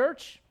split up a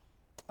church?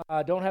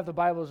 Don't have the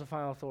Bible as a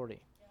final authority.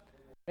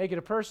 Make it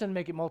a person,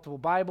 make it multiple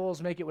Bibles,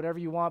 make it whatever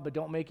you want, but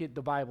don't make it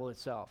the Bible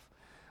itself.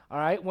 All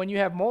right? When you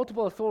have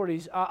multiple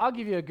authorities, I'll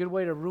give you a good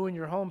way to ruin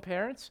your home,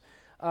 parents.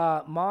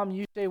 Mom,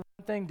 you say one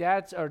thing,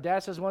 dad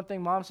says one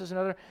thing, mom says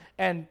another,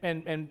 and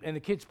the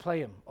kids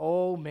play them.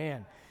 Oh,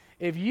 man.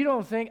 If you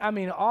don't think,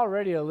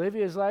 already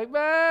Olivia's like,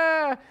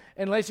 bah,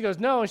 and Lacey goes,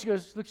 no, and she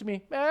goes, looks at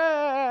me,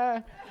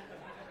 bah.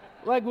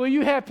 Like, will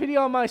you have pity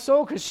on my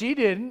soul? Because she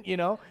didn't,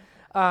 and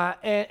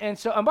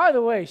by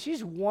the way,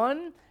 she's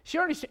one, she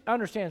already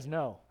understands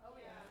no.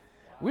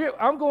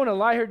 I'm going to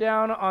lie her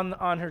down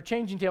on her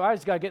changing table. I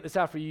just got to get this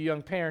out for you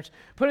young parents.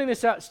 Putting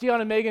this out, Steon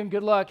and Megan,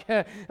 good luck.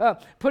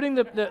 Putting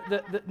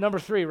the number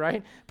 3,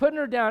 right? Putting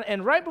her down,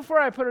 and right before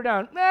I put her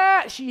down,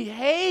 she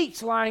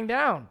hates lying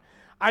down.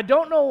 I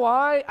don't know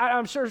why.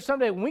 I'm sure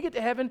someday when we get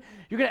to heaven,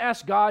 you're going to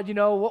ask God,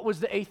 what was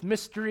the 8th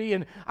mystery?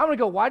 And I'm going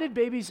to go, why did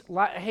babies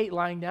hate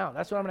lying down?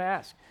 That's what I'm going to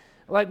ask.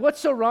 Like, what's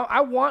so wrong? I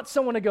want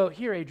someone to go,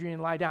 here, Adrian,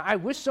 lie down. I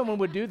wish someone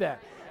would do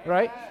that,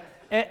 right?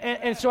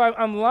 And so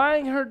I'm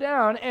lying her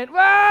down, and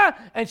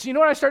so you know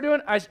what I start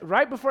doing?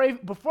 Right before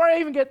I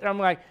even get there, I'm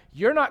like,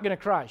 you're not going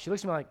to cry. She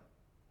looks at me like,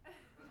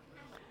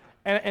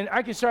 and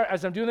I can start,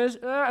 as I'm doing this,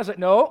 I was like,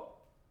 no.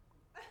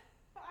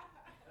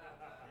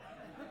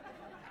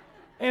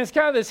 And it's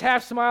kind of this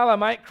half smile, I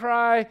might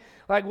cry,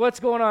 like, what's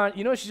going on?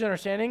 You know what she's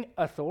understanding?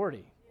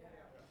 Authority.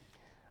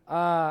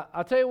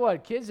 I'll tell you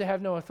what, kids that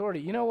have no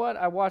authority. You know what?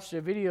 I watched a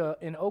video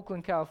in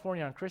Oakland,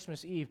 California on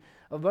Christmas Eve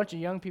of a bunch of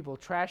young people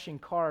trashing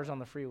cars on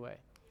the freeway.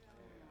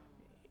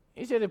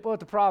 He said, what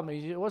the problem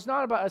is? Well, it's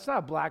not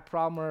a black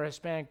problem or a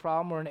Hispanic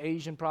problem or an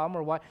Asian problem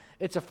or what.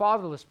 It's a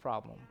fatherless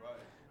problem. Right.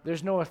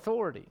 There's no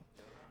authority.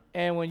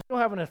 And when you don't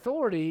have an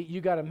authority,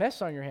 you got a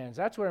mess on your hands.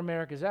 That's where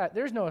America's at.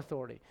 There's no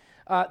authority.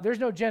 There's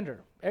no gender.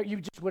 You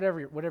just whatever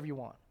you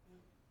want.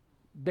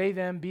 They,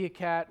 them, be a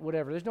cat,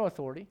 whatever. There's no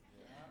authority.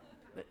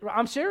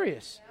 I'm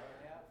serious.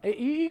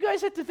 You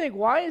guys have to think,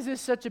 why is this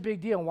such a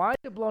big deal? Why is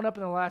it blown up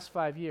in the last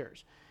 5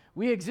 years?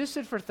 We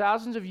existed for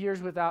thousands of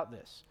years without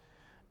this.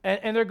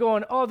 And they're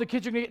going, oh, the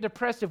kids are going to get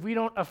depressed if we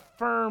don't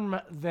affirm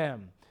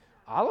them.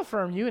 I'll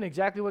affirm you in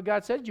exactly what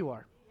God said you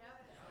are.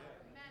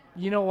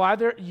 You know why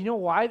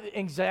the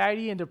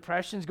anxiety and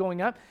depression is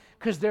going up?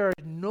 Because there are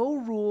no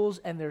rules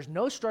and there's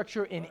no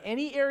structure in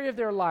any area of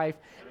their life,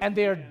 and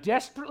they are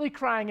desperately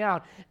crying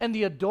out. And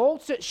the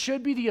adults that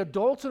should be the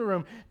adults in the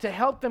room to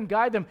help them,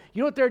 guide them,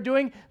 you know what they're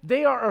doing?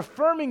 They are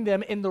affirming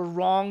them in the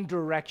wrong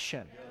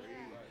direction.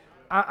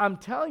 I'm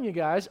telling you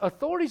guys,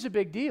 authority is a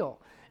big deal.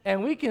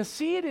 And we can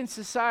see it in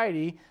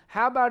society.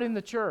 How about in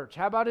the church?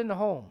 How about in the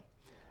home?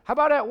 How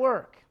about at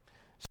work?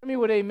 Some of you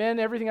would amen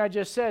everything I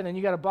just said, and then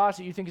you got a boss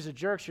that you think is a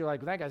jerk, so you're like,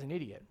 well, that guy's an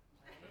idiot.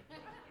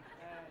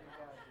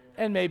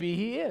 And maybe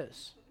he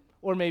is.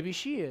 Or maybe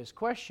she is.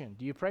 Question,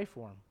 do you pray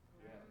for him?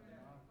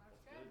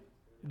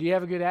 Do you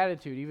have a good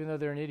attitude, even though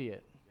they're an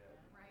idiot?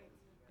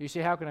 You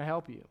say, how can I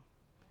help you?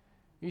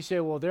 You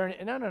say, well,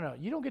 no.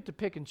 You don't get to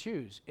pick and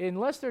choose.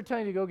 Unless they're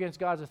telling you to go against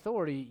God's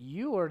authority,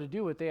 you are to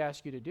do what they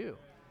ask you to do.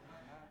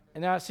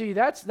 And now, see,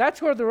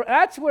 that's where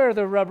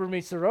the rubber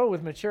meets the road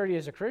with maturity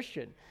as a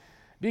Christian.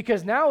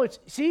 Because now it's,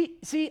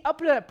 see, up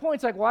to that point,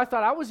 it's like, well, I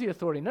thought I was the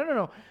authority.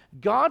 No.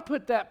 God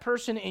put that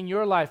person in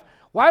your life.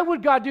 Why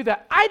would God do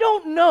that? I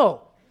don't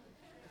know.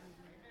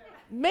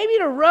 Maybe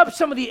to rub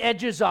some of the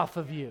edges off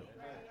of you.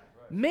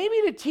 Maybe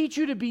to teach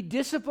you to be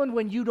disciplined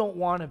when you don't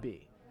want to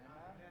be.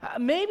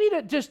 Maybe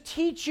to just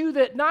teach you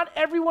that not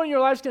everyone in your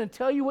life is going to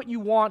tell you what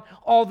you want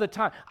all the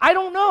time. I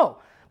don't know.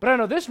 But I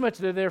know this much,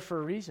 they're there for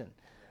a reason.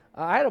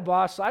 I had a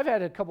boss. I've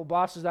had a couple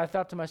bosses that I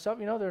thought to myself,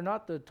 they're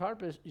not the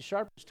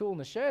sharpest tool in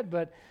the shed,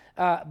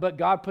 but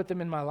God put them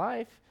in my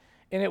life,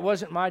 and it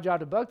wasn't my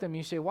job to bug them.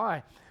 You say,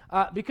 why?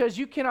 Because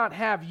you cannot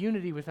have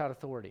unity without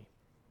authority.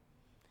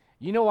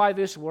 You know why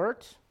this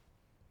worked?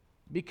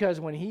 Because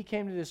when he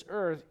came to this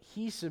earth,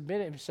 he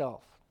submitted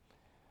himself,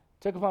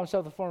 took upon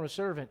himself the form of a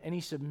servant, and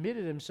he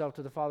submitted himself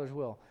to the Father's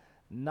will.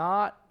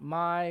 Not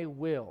my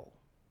will,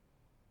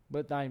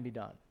 but thine be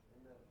done.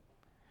 Amen.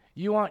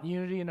 You want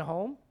unity in the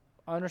home?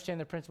 Understand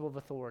the principle of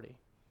authority.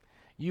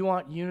 You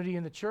want unity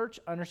in the church?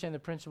 Understand the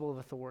principle of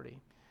authority.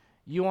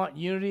 You want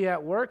unity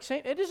at work?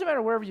 It doesn't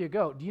matter wherever you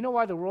go. Do you know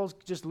why the world's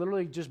just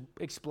literally just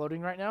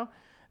exploding right now?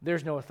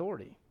 There's no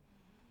authority.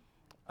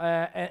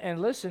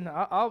 And listen,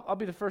 I'll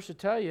be the first to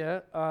tell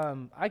you,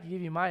 I can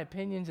give you my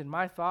opinions and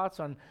my thoughts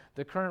on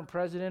the current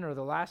president or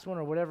the last one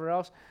or whatever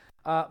else.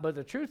 But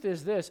the truth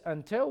is this,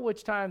 until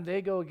which time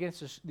they go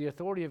against the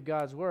authority of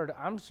God's word,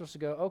 I'm supposed to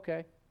go,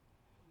 okay.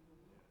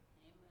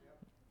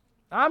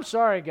 I'm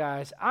sorry,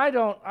 guys. I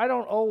don't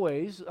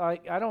always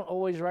write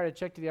a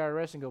check to the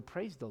IRS and go,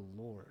 praise the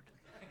Lord.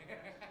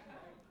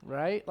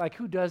 Right? Like,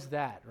 who does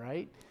that,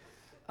 right?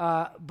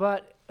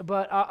 But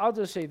I'll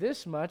just say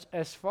this much.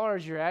 As far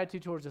as your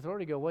attitude towards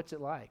authority go, what's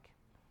it like?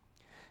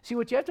 See,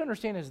 what you have to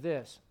understand is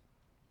this.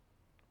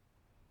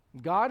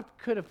 God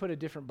could have put a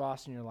different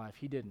boss in your life.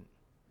 He didn't.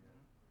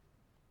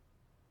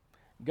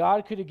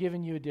 God could have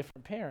given you a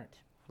different parent,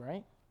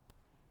 right?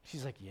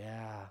 She's like,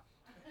 yeah.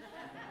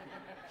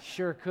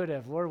 Sure could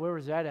have. Lord, where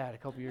was that at a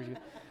couple years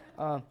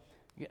ago?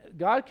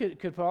 God could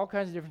put all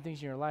kinds of different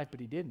things in your life, but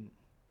he didn't.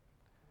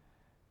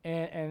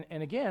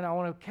 And again, I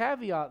want to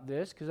caveat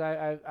this because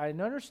I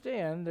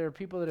understand there are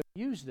people that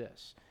abuse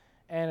this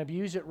and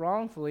abuse it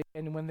wrongfully,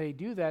 and when they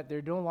do that,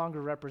 they no longer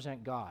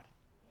represent God.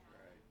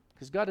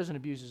 Because God doesn't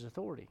abuse his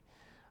authority.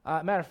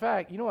 Matter of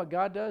fact, you know what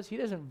God does? He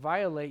doesn't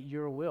violate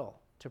your will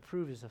to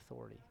prove his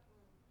authority.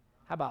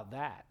 How about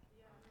that?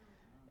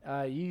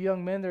 You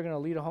young men that are going to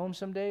lead a home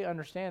someday,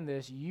 understand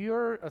this.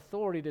 Your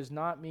authority does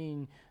not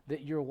mean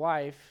that your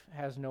wife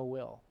has no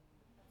will.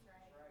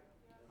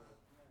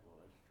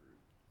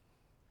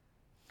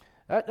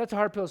 That's a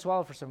hard pill to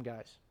swallow for some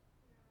guys.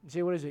 You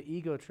say, what is it?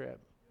 Ego trip.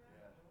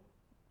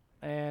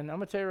 And I'm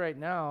going to tell you right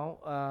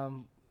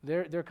now,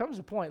 there comes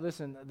a point.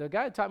 Listen, the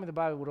guy that taught me the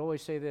Bible would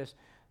always say this.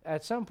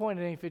 At some point,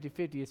 it ain't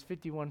 50-50. It's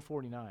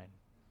 51-49.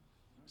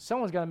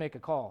 Someone's got to make a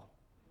call.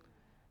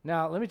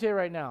 Now, let me tell you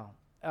right now.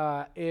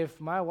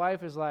 If my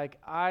wife is like,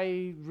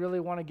 I really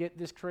want to get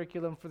this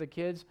curriculum for the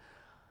kids,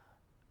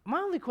 my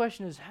only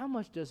question is, how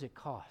much does it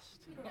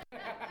cost?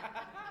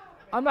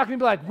 I'm not going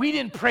to be like, we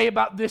didn't pray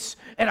about this,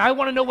 and I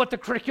want to know what the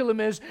curriculum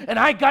is, and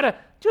I got to,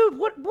 dude,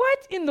 what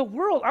in the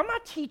world? I'm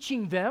not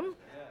teaching them.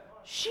 Yeah.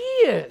 She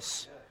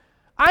is. Yeah.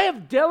 I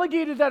have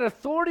delegated that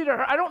authority to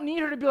her. I don't need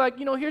her to be like,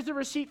 here's the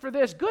receipt for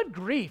this. Good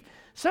grief.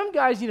 Some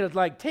guys need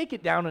to, take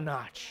it down a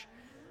notch.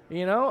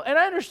 And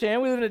I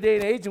understand we live in a day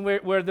and age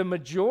where the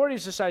majority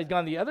of society has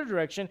gone the other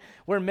direction,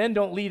 where men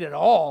don't lead at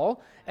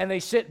all, and they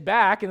sit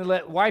back and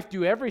let wife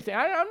do everything.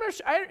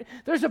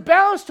 There's a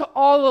balance to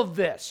all of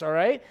this, all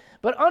right?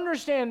 But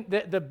understand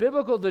that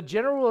the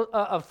general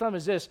of thumb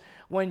is this.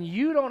 When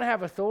you don't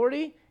have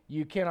authority,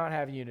 you cannot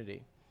have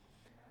unity.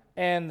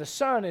 And the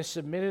Son is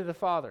submitted to the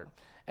Father.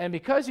 And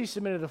because he's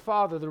submitted to the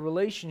Father, the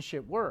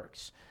relationship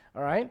works,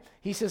 all right?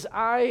 He says,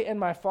 I and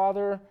my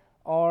Father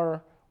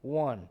are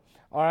one.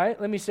 All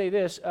right, let me say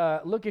this.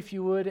 Look, if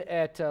you would,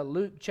 at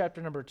Luke chapter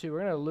number 2. We're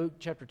going to Luke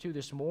chapter 2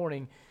 this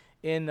morning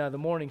in the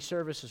morning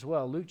service as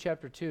well. Luke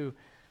chapter 2.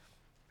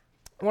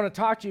 I want to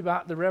talk to you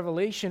about the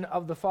revelation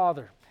of the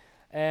Father.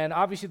 And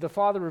obviously the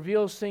Father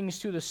reveals things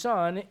to the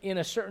Son in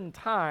a certain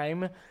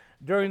time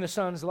during the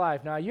Son's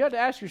life. Now, you have to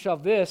ask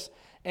yourself this,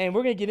 and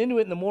we're going to get into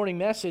it in the morning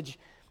message.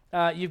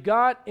 You've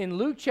got, in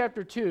Luke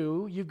chapter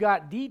 2, you've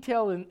got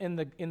detail in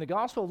the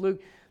Gospel of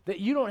Luke that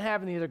you don't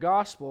have in the other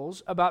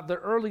Gospels about the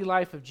early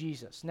life of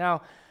Jesus.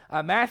 Now,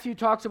 Matthew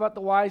talks about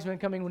the wise men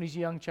coming when he's a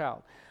young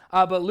child.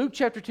 But Luke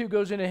chapter 2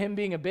 goes into him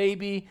being a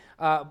baby,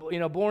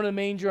 born in a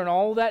manger and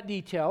all that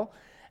detail.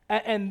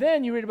 And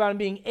then you read about him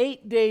being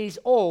 8 days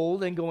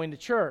old and going to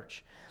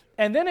church.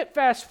 And then it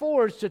fast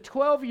forwards to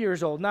 12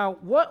 years old. Now,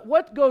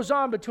 what goes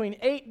on between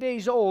 8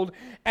 days old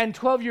and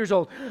 12 years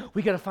old?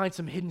 We got to find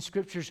some hidden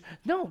scriptures.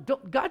 No,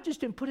 God just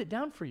didn't put it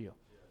down for you.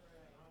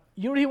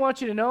 You know what he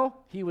wants you to know?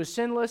 He was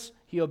sinless.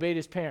 He obeyed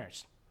his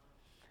parents.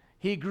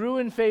 He grew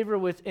in favor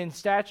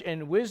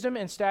in wisdom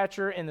and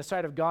stature in the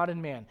sight of God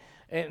and man.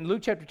 In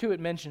Luke chapter 2, it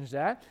mentions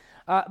that.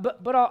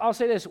 But I'll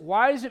say this.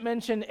 Why is it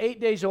mentioned 8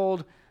 days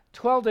old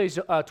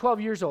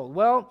 12 years old.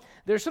 Well,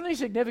 there's something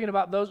significant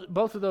about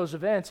both of those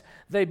events.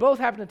 They both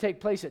happen to take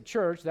place at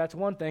church. That's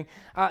one thing.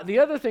 The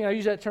other thing, I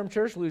use that term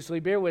church loosely.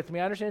 Bear with me.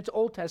 I understand it's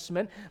Old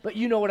Testament, but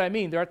you know what I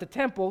mean. They're at the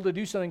temple to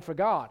do something for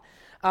God.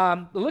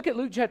 Look at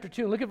Luke chapter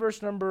 2. Look at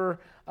verse number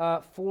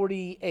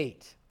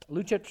 48.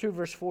 Luke chapter 2,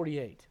 verse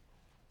 48.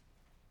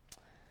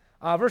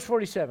 Verse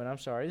 47, I'm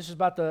sorry. This is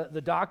about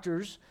the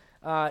doctors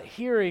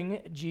hearing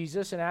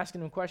Jesus and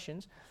asking him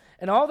questions.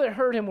 And all that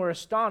heard him were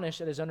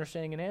astonished at his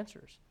understanding and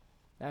answers.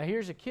 Now,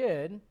 here's a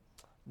kid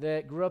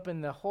that grew up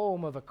in the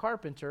home of a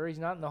carpenter. He's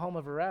not in the home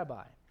of a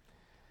rabbi.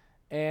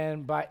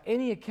 And by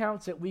any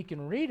accounts that we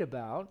can read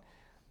about,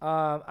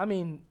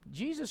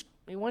 Jesus,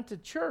 he went to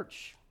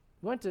church,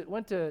 went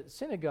to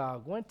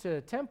synagogue, went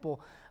to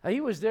temple. He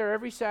was there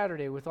every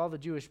Saturday with all the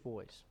Jewish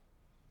boys.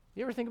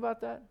 You ever think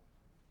about that?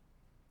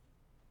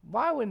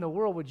 Why in the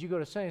world would you go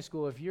to Sunday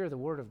school if you're the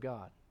Word of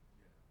God?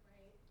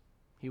 Right.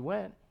 He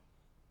went.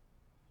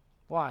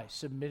 Why?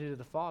 Submitted to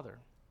the Father.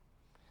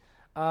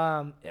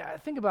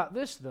 Think about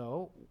this,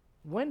 though.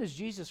 When does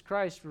Jesus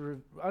Christ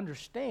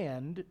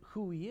understand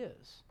who he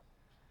is?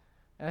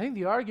 And I think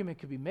the argument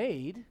could be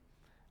made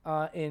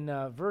in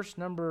verse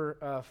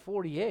number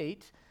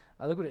 48.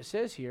 Look what it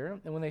says here.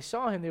 And when they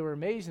saw him, they were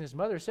amazed, and his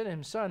mother said to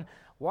him, Son,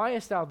 why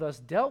hast thou thus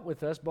dealt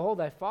with us? Behold,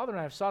 thy father and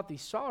I have sought thee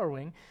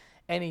sorrowing.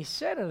 And he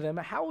said unto them,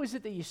 How is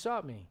it that ye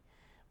sought me?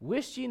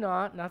 Wist ye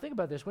not? Now think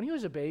about this. When he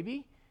was a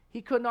baby,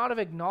 he could not have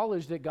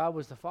acknowledged that God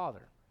was the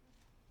Father.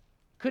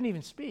 Couldn't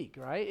even speak,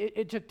 right?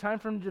 It took time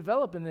for him to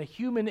develop in the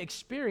human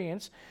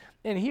experience.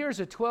 And here's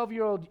a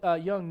 12-year-old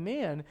young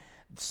man.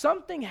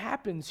 Something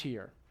happens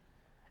here.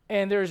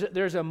 And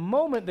there's a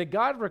moment that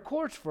God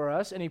records for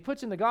us, and he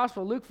puts in the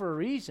Gospel of Luke for a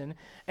reason,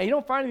 and you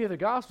don't find any other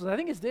Gospels. And I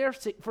think it's there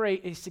for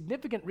a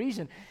significant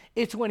reason.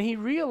 It's when he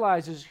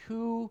realizes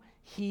who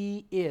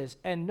he is.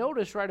 And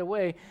notice right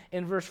away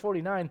in verse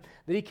 49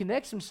 that he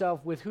connects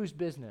himself with whose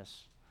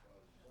business?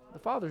 The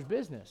Father's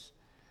business.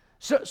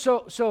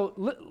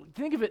 So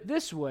think of it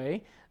this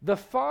way. The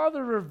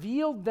Father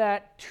revealed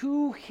that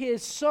to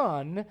his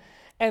Son,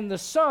 and the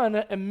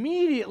Son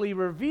immediately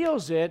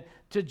reveals it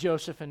to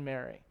Joseph and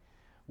Mary.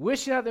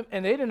 Wishing out them,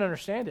 and they didn't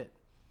understand it.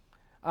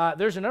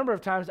 There's a number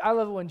of times, I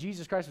love it when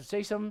Jesus Christ would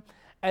say something,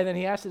 and then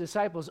he asked the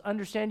disciples,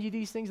 understand you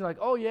these things? And like,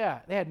 oh yeah,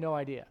 they had no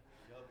idea.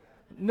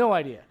 No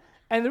idea.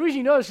 And the reason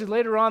you know this is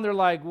later on they're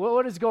like, well,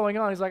 what is going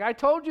on? He's like, I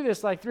told you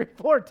this like 3 or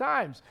 4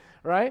 times,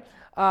 right?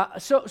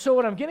 So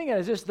what I'm getting at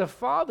is this: the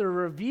Father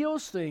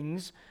reveals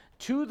things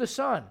to the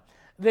Son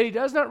that he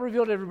does not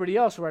reveal to everybody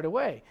else right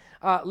away.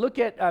 Look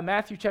at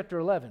Matthew chapter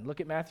 11. Look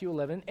at Matthew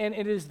 11. And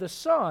it is the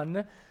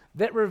Son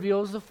that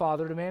reveals the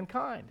Father to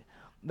mankind.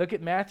 Look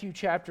at Matthew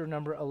chapter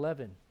number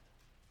 11.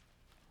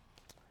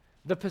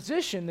 The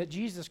position that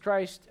Jesus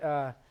Christ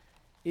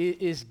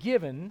is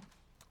given,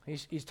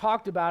 he's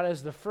talked about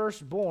as the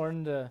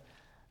firstborn,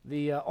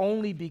 the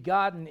only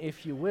begotten,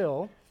 if you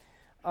will.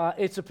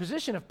 It's a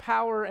position of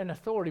power and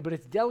authority, but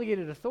it's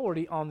delegated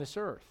authority on this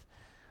earth.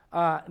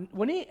 You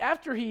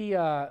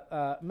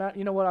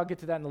know what, I'll get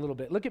to that in a little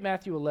bit. Look at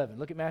Matthew 11.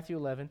 Look at Matthew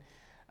 11.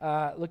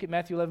 Look at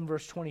Matthew 11,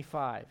 verse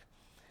 25.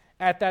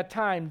 At that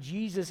time,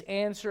 Jesus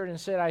answered and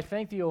said, I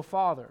thank thee, O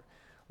Father,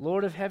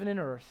 Lord of heaven and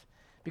earth,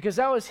 because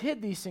thou hast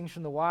hid these things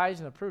from the wise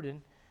and the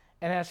prudent,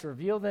 and hast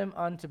revealed them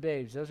unto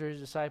babes. Those are his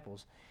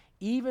disciples.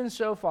 Even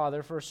so,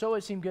 Father, for so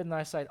it seemed good in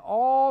thy sight.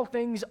 All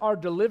things are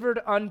delivered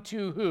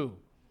unto who?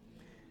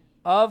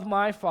 Of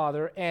my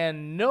Father,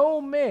 and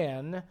no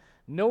man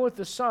knoweth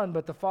the Son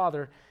but the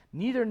Father,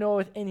 neither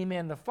knoweth any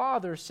man the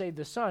Father save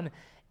the Son,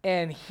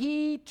 and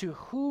he to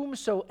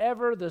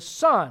whomsoever the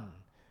Son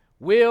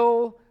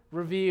will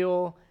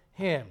reveal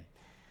him.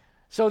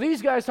 So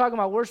these guys talking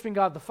about worshiping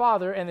God the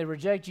Father, and they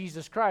reject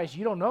Jesus Christ.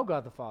 You don't know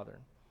God the Father.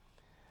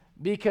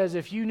 Because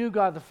if you knew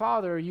God the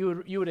Father,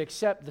 you would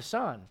accept the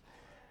Son.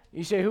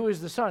 You say, who is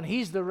the Son?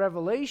 He's the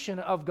revelation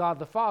of God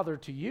the Father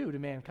to you, to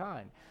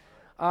mankind.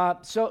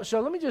 So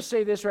let me just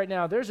say this right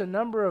now. There's a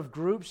number of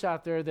groups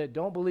out there that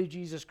don't believe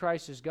Jesus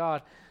Christ is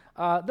God.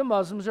 The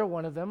Muslims are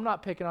one of them. I'm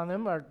not picking on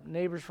them. Our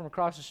neighbors from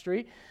across the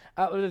street.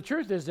 The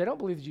truth is they don't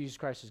believe that Jesus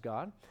Christ is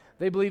God.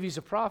 They believe he's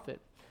a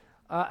prophet.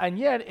 And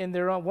yet, in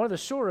one of the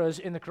surahs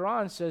in the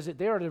Quran says that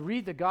they are to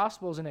read the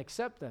Gospels and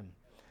accept them.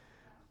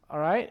 All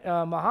right?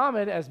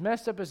 Muhammad, as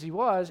messed up as he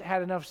was,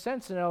 had enough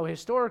sense to know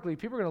historically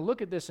people are going to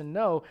look at this and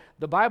know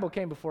the Bible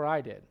came before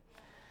I did.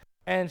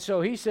 And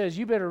so he says,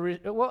 you better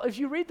well, if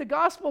you read the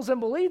Gospels and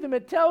believe them,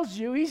 it tells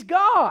you he's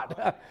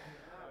God.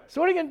 So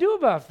what are you going to do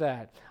about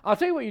that? I'll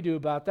tell you what you do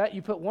about that.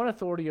 You put one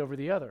authority over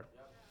the other.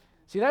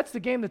 See, that's the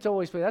game that's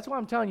always played. That's why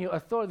I'm telling you,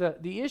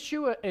 the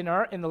issue in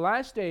the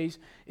last days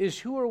is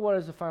who or what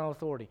is the final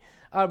authority.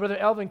 Brother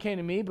Elvin came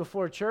to me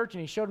before church,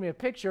 and he showed me a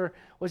picture.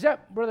 Was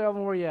that, Brother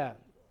Elvin, where you at?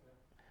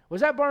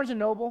 Was that Barnes &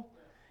 Noble?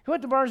 He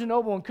went to Barnes &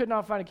 Noble and could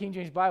not find a King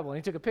James Bible, and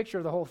he took a picture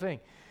of the whole thing.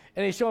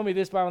 And he's showing me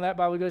this Bible and that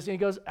Bible. And he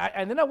goes,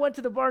 and then I went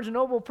to the Barnes &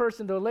 Noble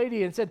person, the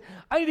lady, and said,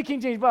 I need a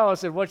King James Bible. I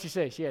said, what'd she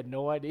say? She had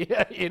no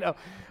idea,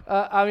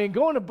 I mean,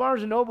 going to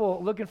Barnes &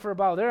 Noble looking for a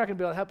Bible, they're not going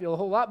to be able to help you a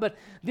whole lot. But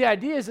the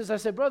idea is, I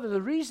said, brother,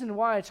 the reason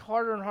why it's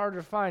harder and harder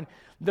to find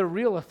the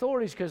real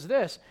authority is because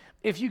this.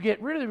 If you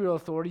get rid of the real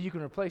authority, you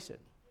can replace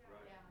it.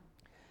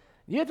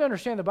 You have to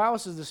understand the Bible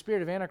says the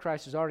spirit of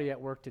Antichrist is already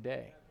at work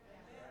today.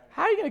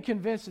 How are you going to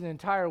convince an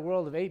entire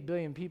world of 8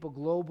 billion people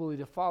globally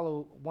to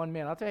follow one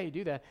man? I'll tell you how you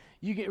do that.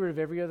 You get rid of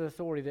every other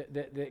authority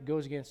that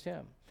goes against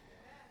him.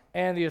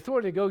 And the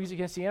authority that goes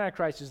against the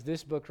Antichrist is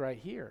this book right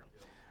here.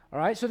 All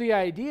right? So the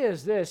idea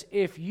is this.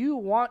 If you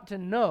want to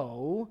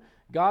know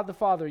God the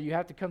Father, you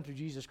have to come through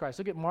Jesus Christ.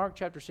 Look at Mark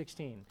chapter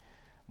 16.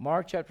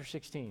 Mark chapter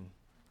 16.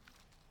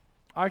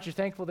 Aren't you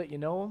thankful that you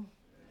know him?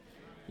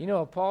 You know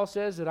what Paul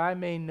says? That I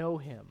may know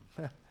him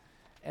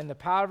and the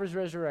power of his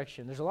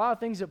resurrection. There's a lot of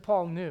things that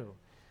Paul knew.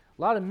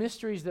 A lot of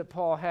mysteries that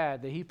Paul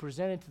had that he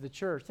presented to the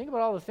church. Think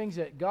about all the things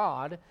that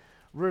God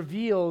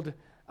revealed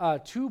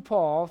to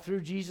Paul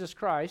through Jesus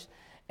Christ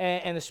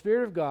and the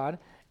Spirit of God.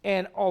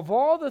 And of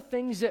all the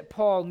things that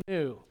Paul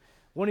knew,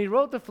 when he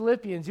wrote the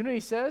Philippians, you know what he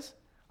says?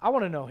 I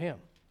want to know him.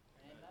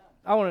 Amen.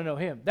 I want to know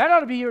him. That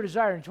ought to be your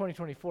desire in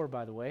 2024,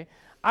 by the way.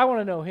 I want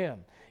to know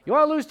him. You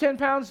want to lose 10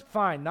 pounds?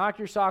 Fine. Knock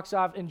your socks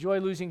off. Enjoy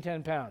losing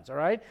 10 pounds, all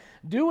right?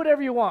 Do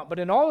whatever you want. But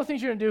in all the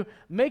things you're going to do,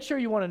 make sure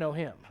you want to know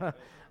him.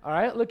 All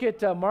right, look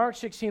at Mark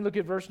 16, look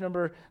at verse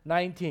number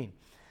 19.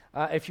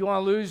 If you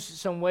want to lose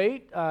some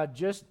weight,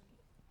 just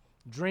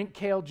drink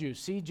kale juice.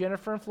 See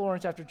Jennifer and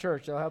Florence after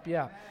church. They'll help you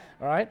out.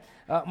 All right,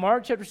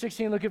 Mark chapter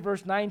 16, look at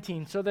verse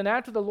 19. So then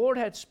after the Lord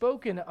had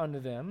spoken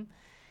unto them,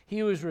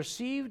 he was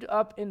received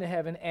up into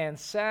heaven and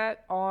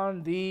sat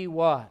on the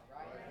what?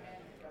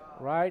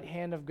 Right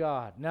hand of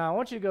God. Now, I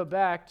want you to go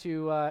back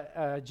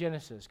to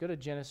Genesis. Go to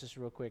Genesis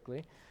real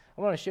quickly.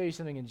 I want to show you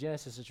something in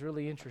Genesis that's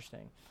really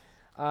interesting.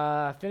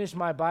 Finished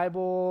my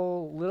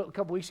Bible a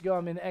couple weeks ago.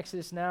 I'm in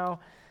Exodus now.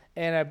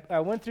 And I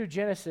went through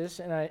Genesis,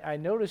 and I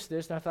noticed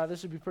this, and I thought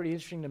this would be pretty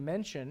interesting to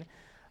mention.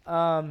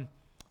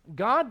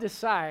 God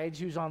decides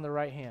who's on the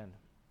right hand.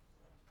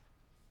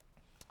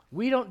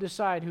 We don't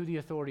decide who the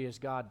authority is.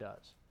 God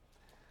does.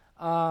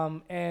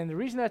 And the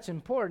reason that's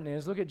important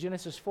is, look at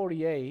Genesis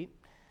 48.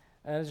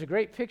 There's a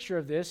great picture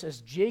of this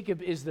as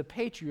Jacob is the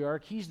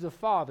patriarch. He's the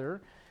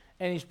father,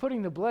 and he's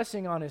putting the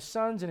blessing on his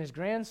sons and his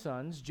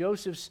grandsons,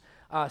 Joseph's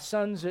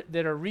sons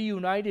that are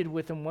reunited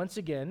with him once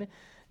again.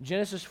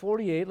 Genesis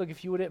 48, look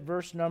if you would at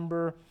verse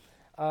number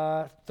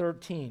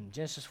 13.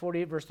 Genesis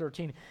 48, verse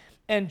 13.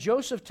 And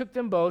Joseph took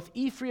them both,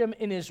 Ephraim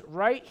in his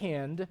right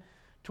hand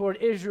toward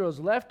Israel's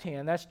left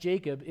hand, that's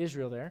Jacob,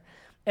 Israel there,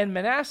 and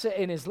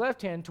Manasseh in his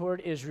left hand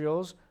toward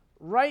Israel's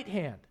right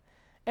hand,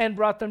 and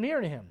brought them near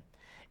to him.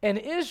 And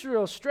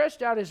Israel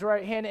stretched out his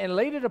right hand and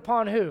laid it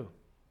upon who?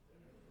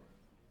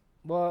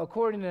 Well,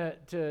 according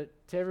to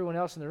everyone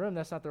else in the room,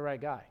 that's not the right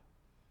guy.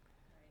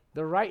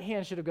 The right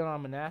hand should have gone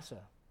on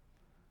Manasseh.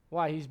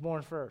 Why? He's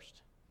born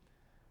first.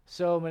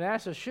 So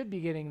Manasseh should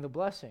be getting the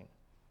blessing.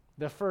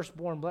 The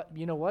firstborn.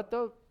 You know what,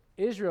 though?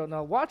 Israel.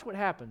 Now, watch what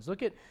happens.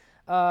 Look at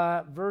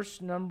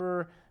verse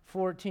number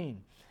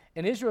 14.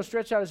 And Israel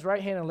stretched out his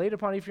right hand and laid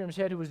upon Ephraim's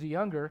head, who was the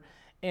younger,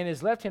 and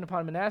his left hand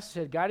upon Manasseh's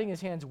head, guiding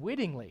his hands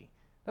wittingly.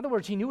 In other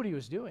words, he knew what he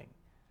was doing.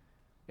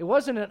 It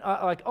wasn't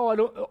like,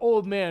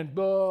 old man,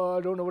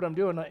 I don't know what I'm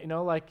doing,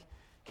 like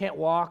can't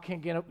walk,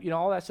 can't get up,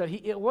 all that stuff.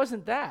 It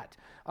wasn't that.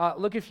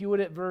 Look, if you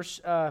would, at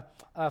verse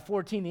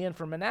 14, the end,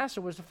 for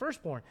Manasseh was the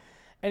firstborn.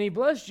 And he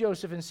blessed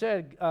Joseph and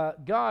said,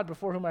 God,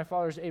 before whom my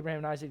fathers Abraham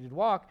and Isaac did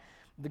walk,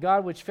 the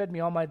God which fed me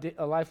all my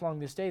life long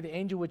this day, the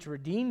angel which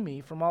redeemed me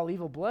from all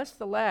evil, bless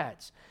the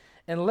lads,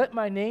 and let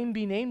my name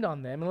be named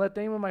on them, and let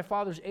the name of my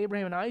fathers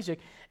Abraham and Isaac,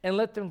 and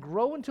let them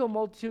grow into a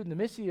multitude in the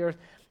midst of the earth.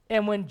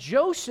 And when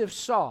Joseph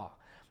saw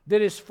that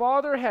his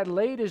father had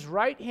laid his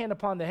right hand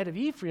upon the head of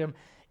Ephraim,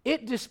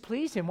 it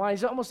displeased him. Why?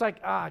 He's almost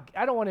like, I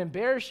don't want to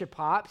embarrass you,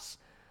 Pops,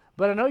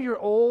 but I know you're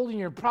old and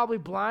you're probably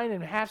blind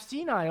and half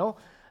senile,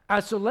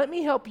 so let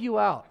me help you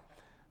out,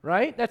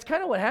 right? That's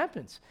kind of what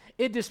happens.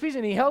 It displeased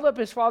him, and he held up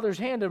his father's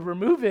hand to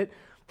remove it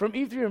from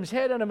Ephraim's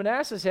head unto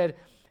Manasseh's head.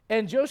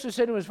 And Joseph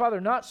said to his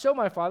father, not so,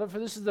 my father, for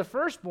this is the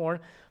firstborn.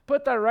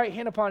 Put thy right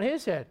hand upon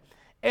his head.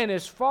 And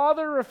his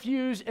father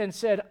refused and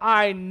said,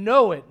 I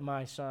know it,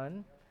 my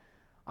son.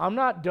 I'm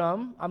not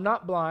dumb. I'm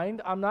not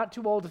blind. I'm not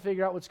too old to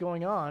figure out what's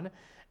going on.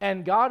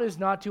 And God is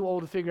not too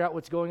old to figure out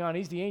what's going on.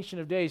 He's the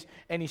Ancient of Days,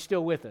 and he's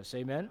still with us.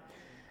 Amen?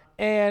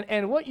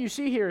 And what you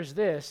see here is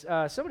this.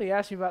 Somebody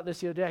asked me about this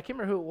the other day. I can't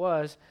remember who it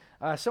was.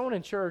 Someone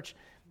in church.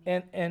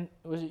 And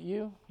was it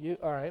you? You?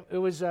 All right. It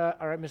was, all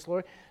right, Miss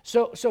Lori.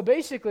 So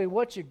basically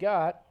what you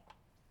got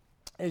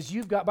is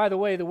you've got, by the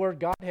way, the word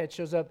Godhead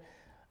shows up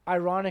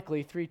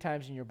ironically 3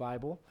 times in your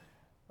Bible.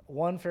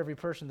 1 for every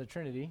person of the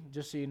Trinity,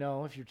 just so you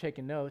know if you're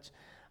taking notes.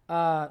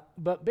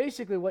 But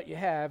basically what you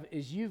have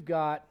is you've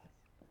got,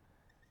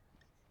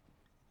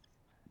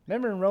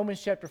 remember in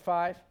Romans chapter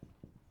 5?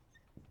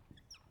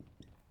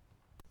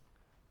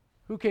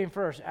 Who came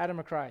first, Adam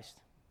or Christ?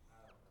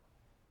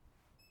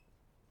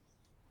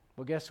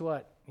 Well, guess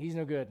what? He's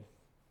no good.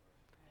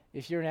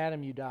 If you're an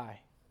Adam, you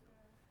die.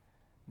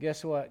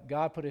 Guess what?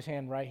 God put his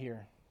hand right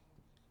here.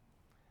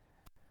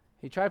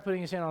 He tried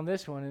putting his hand on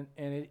this one,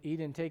 and he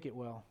didn't take it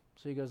well.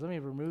 So he goes, let me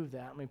remove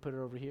that. Let me put it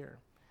over here.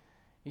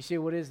 You see,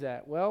 what is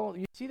that? Well,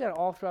 you see that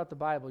all throughout the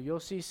Bible. You'll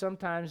see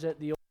sometimes that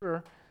the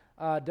older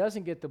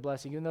doesn't get the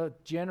blessing, even though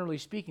generally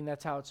speaking,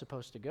 that's how it's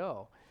supposed to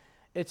go.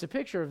 It's a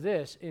picture of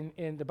this.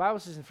 In the Bible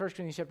says in 1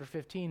 Corinthians chapter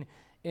 15,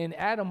 in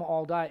Adam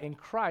all die, in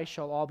Christ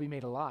shall all be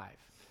made alive.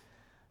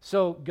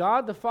 So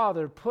God the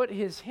Father put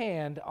his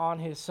hand on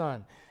his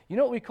Son. You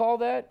know what we call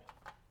that?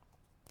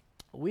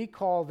 We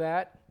call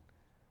that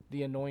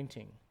the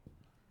anointing.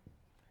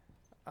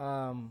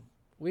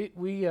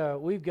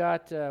 We've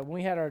got, when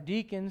we had our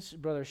deacons,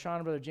 Brother Sean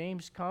and Brother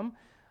James, come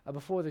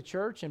before the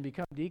church and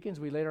become deacons,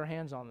 we laid our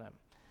hands on them.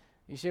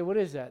 You say, what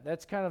is that?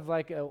 That's kind of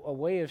like a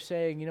way of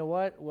saying, you know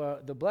what? Well,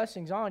 the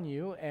blessing's on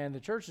you, and the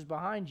church is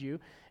behind you,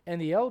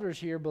 and the elders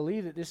here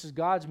believe that this is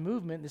God's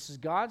movement, this is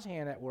God's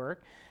hand at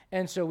work,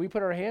 and so we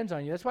put our hands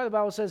on you. That's why the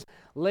Bible says,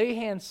 lay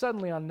hands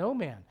suddenly on no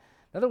man.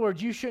 In other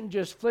words, you shouldn't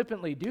just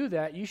flippantly do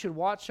that. You should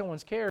watch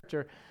someone's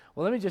character.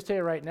 Well, let me just tell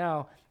you right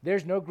now,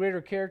 there's no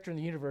greater character in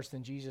the universe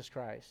than Jesus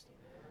Christ.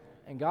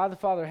 And God the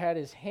Father had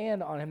his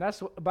hand on him.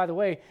 That's, by the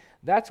way,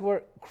 that's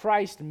what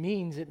Christ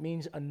means. It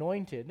means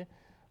anointed.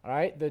 All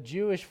right? The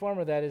Jewish form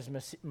of that is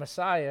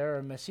Messiah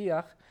or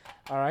Messiah.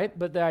 All right?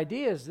 But the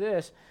idea is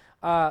this.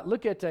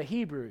 Look at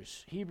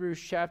Hebrews. Hebrews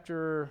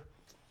chapter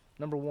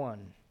number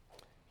 1.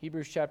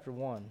 Hebrews chapter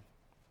 1.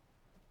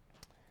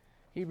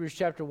 Hebrews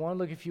chapter 1,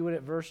 look if you would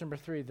at verse number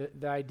 3.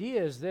 The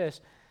idea is this.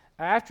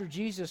 After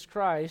Jesus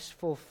Christ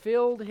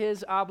fulfilled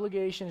his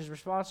obligation, his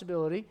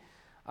responsibility,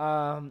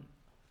 the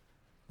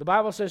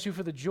Bible says, who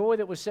for the joy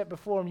that was set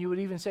before him, you would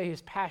even say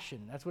his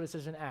passion. That's what it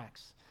says in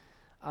Acts.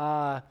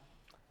 After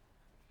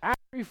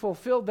he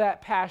fulfilled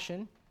that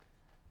passion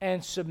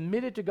and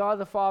submitted to God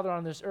the Father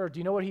on this earth, do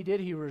you know what he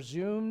did? He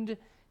resumed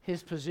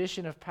his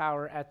position of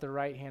power at the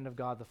right hand of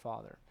God the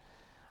Father.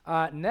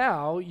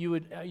 Now,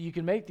 you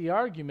can make the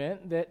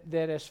argument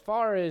that as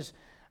far as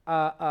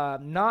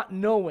not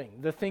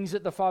knowing the things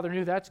that the Father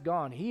knew, that's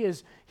gone. He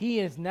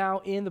is now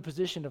in the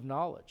position of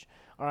knowledge.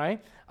 All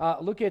right?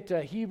 Look at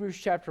Hebrews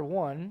chapter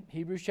 1.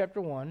 Hebrews chapter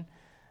 1.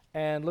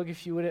 And look,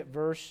 if you would, at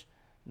verse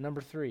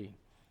number 3.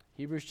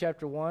 Hebrews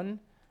chapter 1,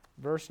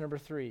 verse number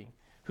 3.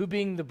 Who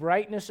being the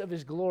brightness of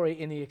his glory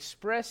in the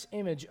express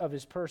image of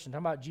his person.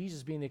 Talking about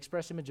Jesus being the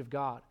express image of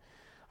God.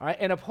 All right?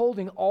 And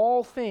upholding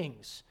all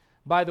things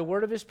by the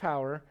word of his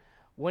power,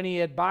 when he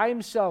had by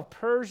himself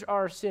purged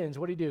our sins,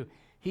 what did he do?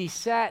 He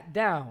sat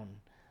down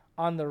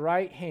on the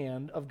right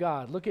hand of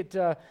God. Look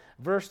at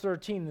verse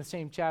 13 in the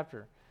same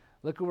chapter.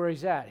 Look at where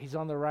he's at. He's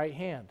on the right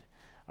hand.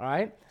 All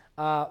right?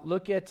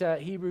 Look at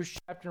Hebrews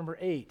chapter number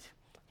 8.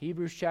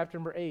 Hebrews chapter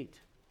number 8.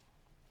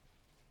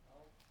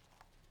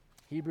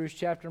 Hebrews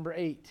chapter number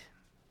 8.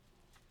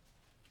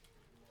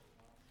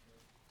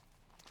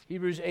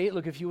 Hebrews 8,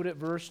 look if you would at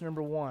verse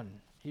number 1.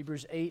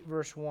 Hebrews 8,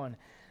 verse 1.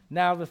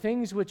 Now the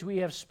things which we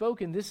have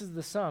spoken, this is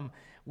the sum.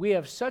 We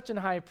have such an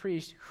high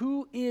priest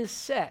who is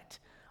set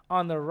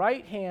on the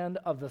right hand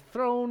of the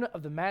throne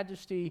of the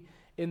majesty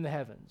in the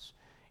heavens.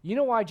 You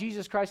know why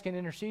Jesus Christ can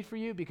intercede for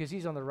you? Because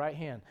he's on the right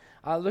hand.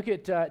 Look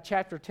at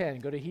chapter 10.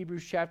 Go to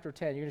Hebrews chapter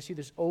 10. You're going to see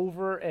this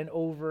over and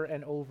over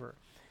and over.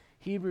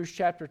 Hebrews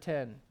chapter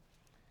 10.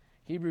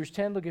 Hebrews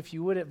 10, look if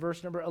you would at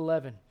verse number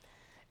 11.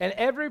 And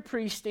every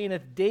priest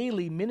standeth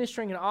daily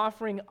ministering and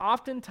offering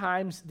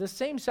oftentimes the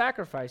same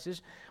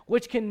sacrifices,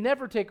 which can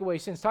never take away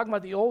sins. Talking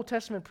about the Old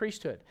Testament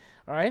priesthood.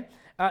 All right?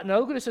 Now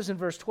look what it says in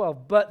verse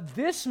 12. But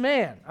this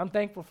man, I'm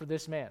thankful for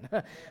this man.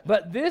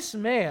 But this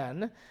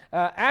man,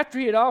 after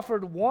he had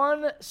offered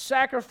one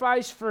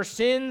sacrifice for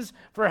sins,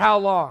 for how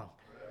long?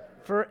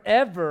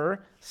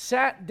 Forever,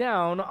 sat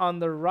down on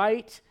the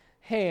right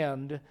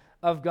hand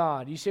of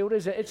God. You say, what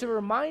is that? It's a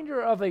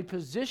reminder of a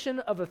position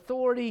of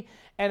authority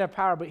and a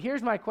power. But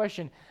here's my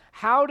question.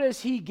 How does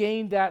he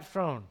gain that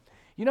throne?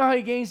 You know how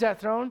he gains that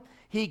throne?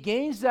 He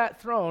gains that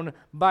throne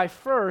by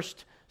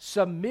first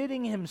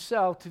submitting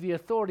himself to the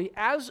authority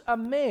as a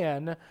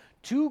man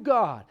to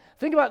God.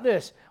 Think about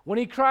this. When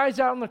he cries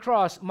out on the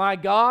cross, my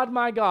God,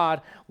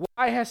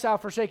 why hast thou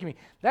forsaken me?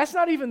 That's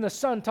not even the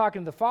Son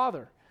talking to the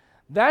Father.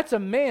 That's a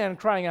man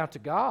crying out to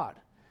God.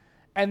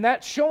 And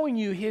that's showing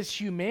you his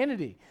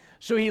humanity.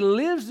 So he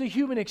lives the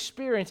human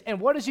experience,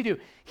 and what does he do?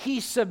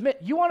 He submit.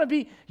 You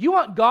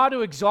want God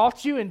to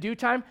exalt you in due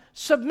time?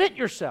 Submit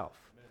yourself.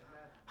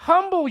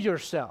 Humble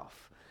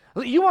yourself.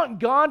 You want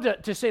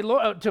God to say,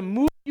 Lord, to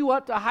move you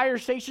up to higher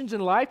stations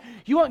in life?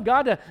 You want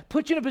God to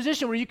put you in a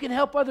position where you can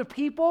help other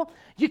people?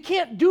 You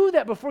can't do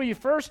that before you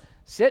first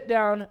sit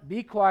down,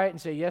 be quiet, and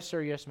say, yes,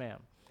 sir, yes, ma'am.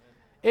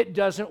 It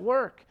doesn't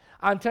work.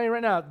 I'm telling you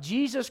right now,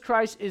 Jesus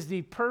Christ is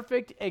the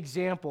perfect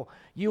example.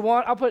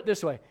 I'll put it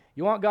this way.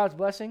 You want God's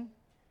blessing?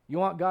 You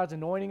want God's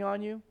anointing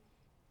on you?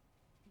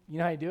 You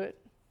know how you do it?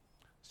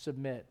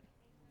 Submit.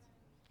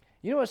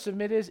 You know what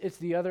submit is? It's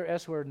the other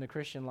S word in the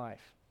Christian life.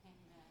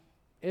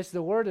 It's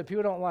the word that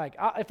people don't like.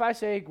 If I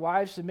say,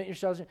 wives, submit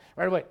yourselves,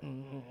 right away,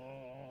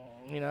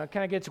 it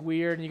kind of gets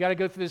weird, and you got to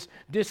go through this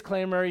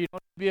disclaimer. You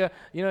don't be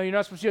you're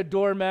not supposed to be a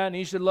doormat, and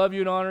he should love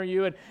you and honor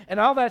you, and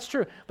all that's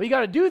true. But you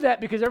got to do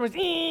that because everyone's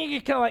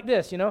kind of like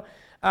this,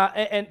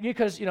 and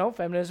because,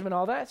 feminism and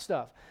all that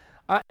stuff.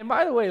 And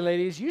by the way,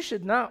 ladies, you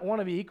should not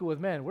want to be equal with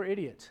men. We're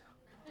idiots.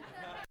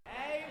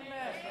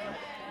 Amen.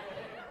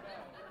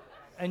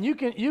 And you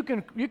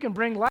can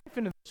bring life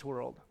into this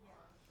world,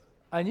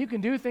 and you can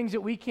do things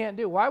that we can't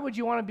do. Why would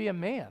you want to be a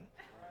man?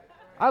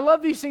 I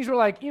love these things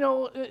where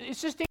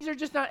it's just things are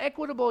just not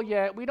equitable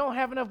yet. We don't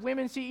have enough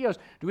women CEOs.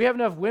 Do we have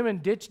enough women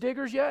ditch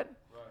diggers yet?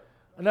 Right.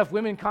 Enough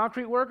women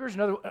concrete workers?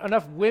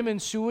 Enough women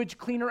sewage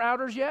cleaner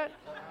outers yet?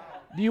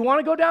 Do you want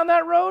to go down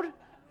that road?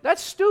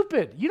 That's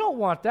stupid. You don't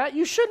want that.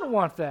 You shouldn't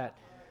want that.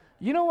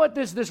 You know what?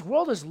 This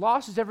world is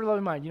lost its ever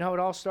loving mind. You know how it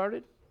all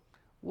started?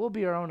 We'll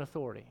be our own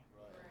authority.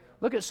 Right.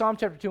 Look at Psalm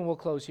chapter 2, and we'll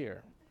close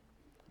here.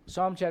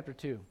 Psalm chapter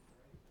 2.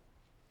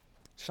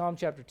 Psalm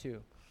chapter 2.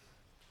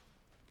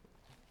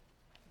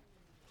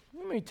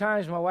 How many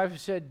times my wife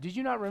has said, "Did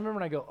you not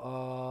remember?" And I go,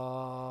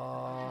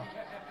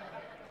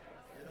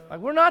 like,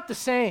 we're not the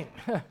same.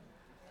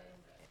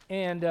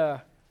 And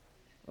let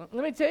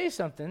me tell you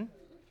something.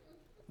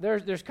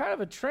 There's kind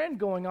of a trend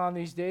going on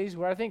these days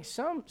where I think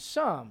some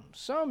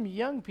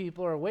young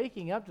people are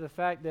waking up to the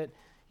fact that,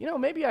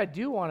 maybe I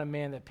do want a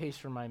man that pays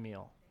for my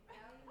meal.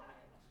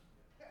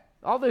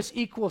 All this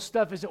equal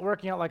stuff isn't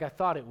working out like I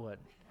thought it would.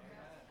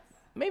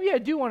 Maybe I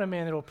do want a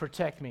man that will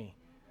protect me.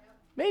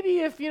 Maybe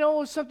if,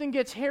 something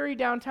gets hairy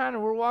downtown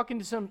and we're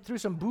walking through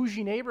some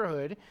bougie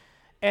neighborhood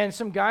and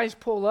some guys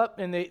pull up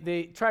and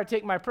they try to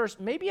take my purse,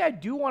 maybe I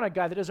do want a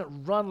guy that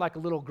doesn't run like a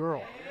little girl.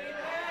 Amen.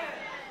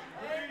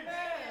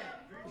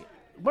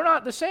 We're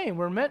not the same.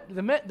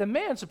 The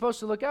man's supposed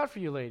to look out for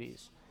you,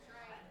 ladies.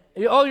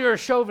 Oh, you're a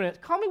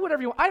chauvinist. Call me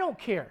whatever you want. I don't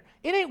care.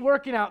 It ain't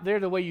working out there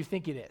the way you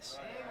think it is.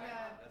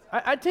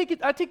 I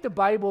take the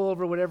Bible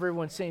over whatever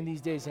everyone's saying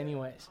these days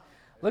anyways.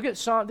 Look at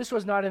Psalm. This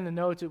was not in the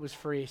notes. It was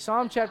free.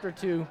 Psalm chapter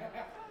 2.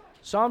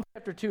 Psalm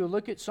chapter 2.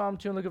 Look at Psalm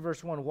 2 and look at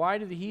verse 1. Why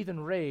do the heathen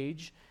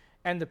rage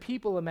and the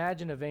people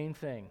imagine a vain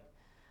thing?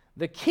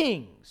 The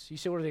kings, you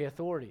say, what are the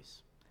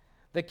authorities?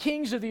 The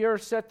kings of the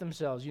earth set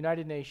themselves,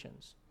 United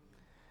Nations.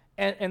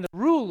 And the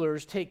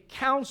rulers take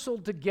counsel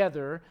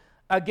together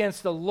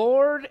against the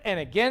Lord and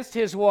against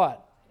his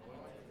what?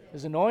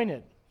 His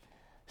anointed.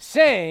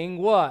 Saying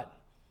what?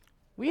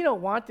 We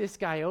don't want this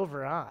guy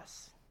over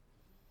us.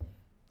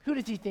 Who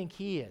does he think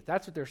he is?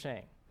 That's what they're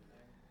saying.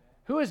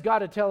 Who is God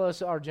to tell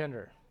us our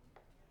gender?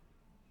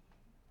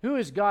 Who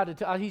is God to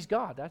tell? He's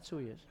God. That's who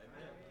he is.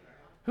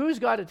 Who's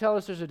God to tell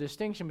us there's a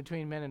distinction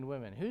between men and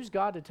women? Who's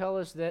God to tell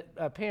us that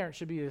a parent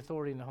should be the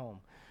authority in the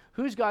home?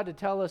 Who's God to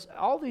tell us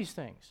all these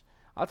things?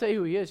 I'll tell you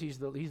who he is. He's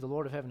the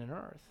Lord of heaven and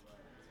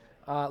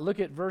earth. Look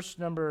at verse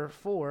number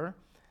 4.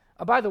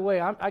 By the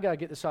way, I got to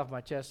get this off my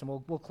chest, and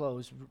we'll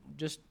close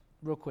just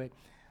real quick.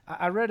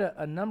 I read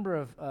a number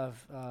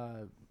of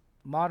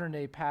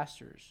modern-day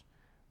pastors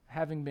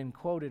having been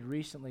quoted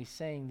recently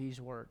saying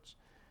these words.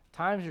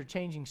 Times are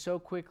changing so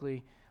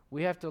quickly,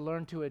 we have to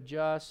learn to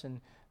adjust, and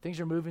things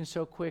are moving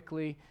so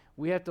quickly,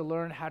 we have to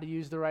learn how to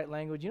use the right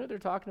language. You know what they're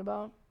talking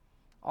about?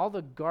 All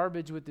the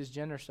garbage with this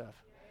gender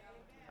stuff.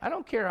 I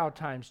don't care how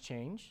times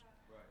change.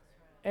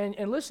 And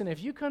listen,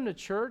 if you come to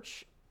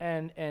church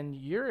and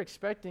you're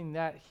expecting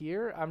that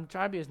here, I'm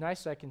trying to be as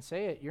nice as I can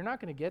say it, you're not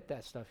going to get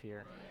that stuff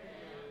here.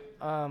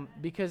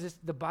 Because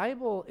the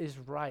Bible is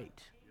right.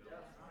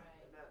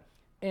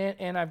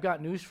 And I've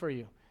got news for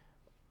you.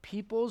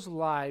 People's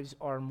lives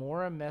are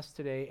more a mess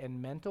today,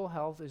 and mental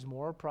health is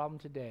more a problem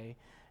today,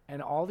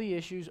 and all the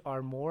issues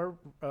are more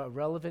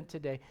relevant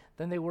today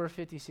than they were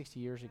 50, 60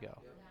 years ago.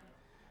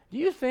 Do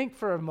you think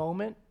for a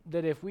moment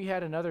that if we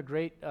had another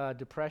great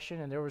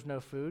depression and there was no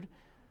food,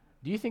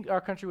 do you think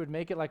our country would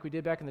make it like we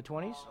did back in the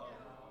 20s?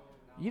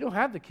 You don't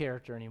have the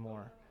character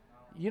anymore.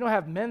 You don't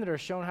have men that are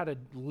shown how to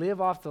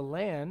live off the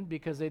land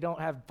because they don't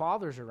have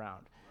fathers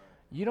around.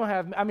 You don't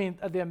have,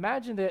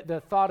 imagine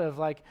the thought of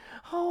like,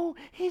 oh,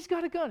 he's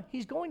got a gun.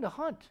 He's going to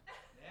hunt.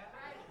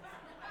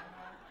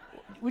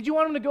 Would you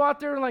want him to go out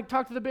there and like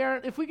talk to the bear?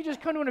 If we could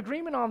just come to an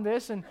agreement on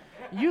this and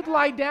you'd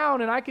lie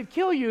down and I could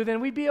kill you, then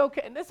we'd be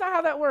okay. And that's not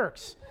how that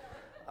works.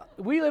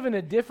 We live in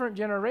a different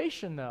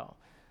generation though.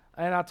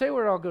 And I'll tell you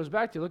where it all goes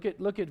back to.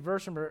 Look at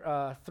verse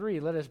number 3.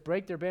 Let us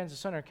break their bands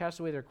asunder and cast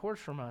away their cords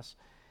from us.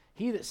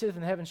 He that sitteth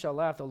in heaven shall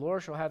laugh. The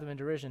Lord shall have them in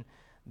derision.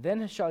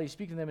 Then shall he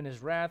speak to them in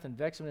his wrath and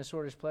vex them in his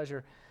sword his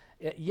pleasure.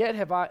 Yet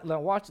have I,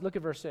 look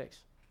at verse 6.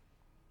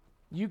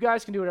 You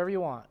guys can do whatever you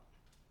want.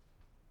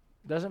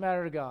 Doesn't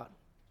matter to God.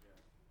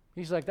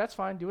 He's like, that's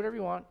fine, do whatever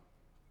you want.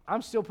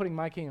 I'm still putting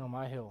my king on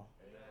my hill.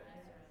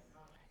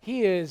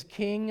 He is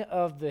king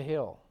of the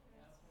hill.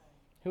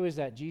 Who is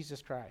that?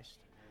 Jesus Christ.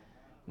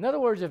 In other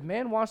words, if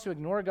man wants to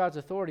ignore God's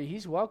authority,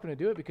 he's welcome to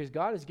do it because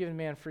God has given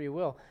man free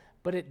will.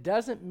 But it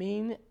doesn't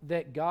mean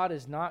that God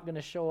is not going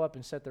to show up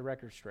and set the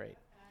record straight.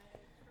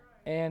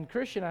 And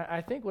Christian,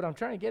 I think what I'm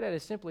trying to get at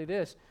is simply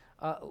this.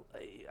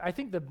 I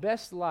think the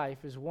best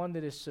life is one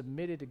that is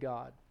submitted to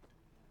God.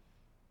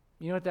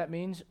 You know what that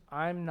means?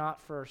 I'm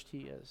not first, he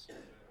is.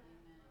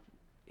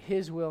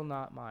 His will,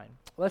 not mine.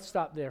 Let's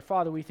stop there.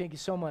 Father, we thank you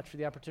so much for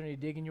the opportunity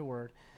to dig in your word.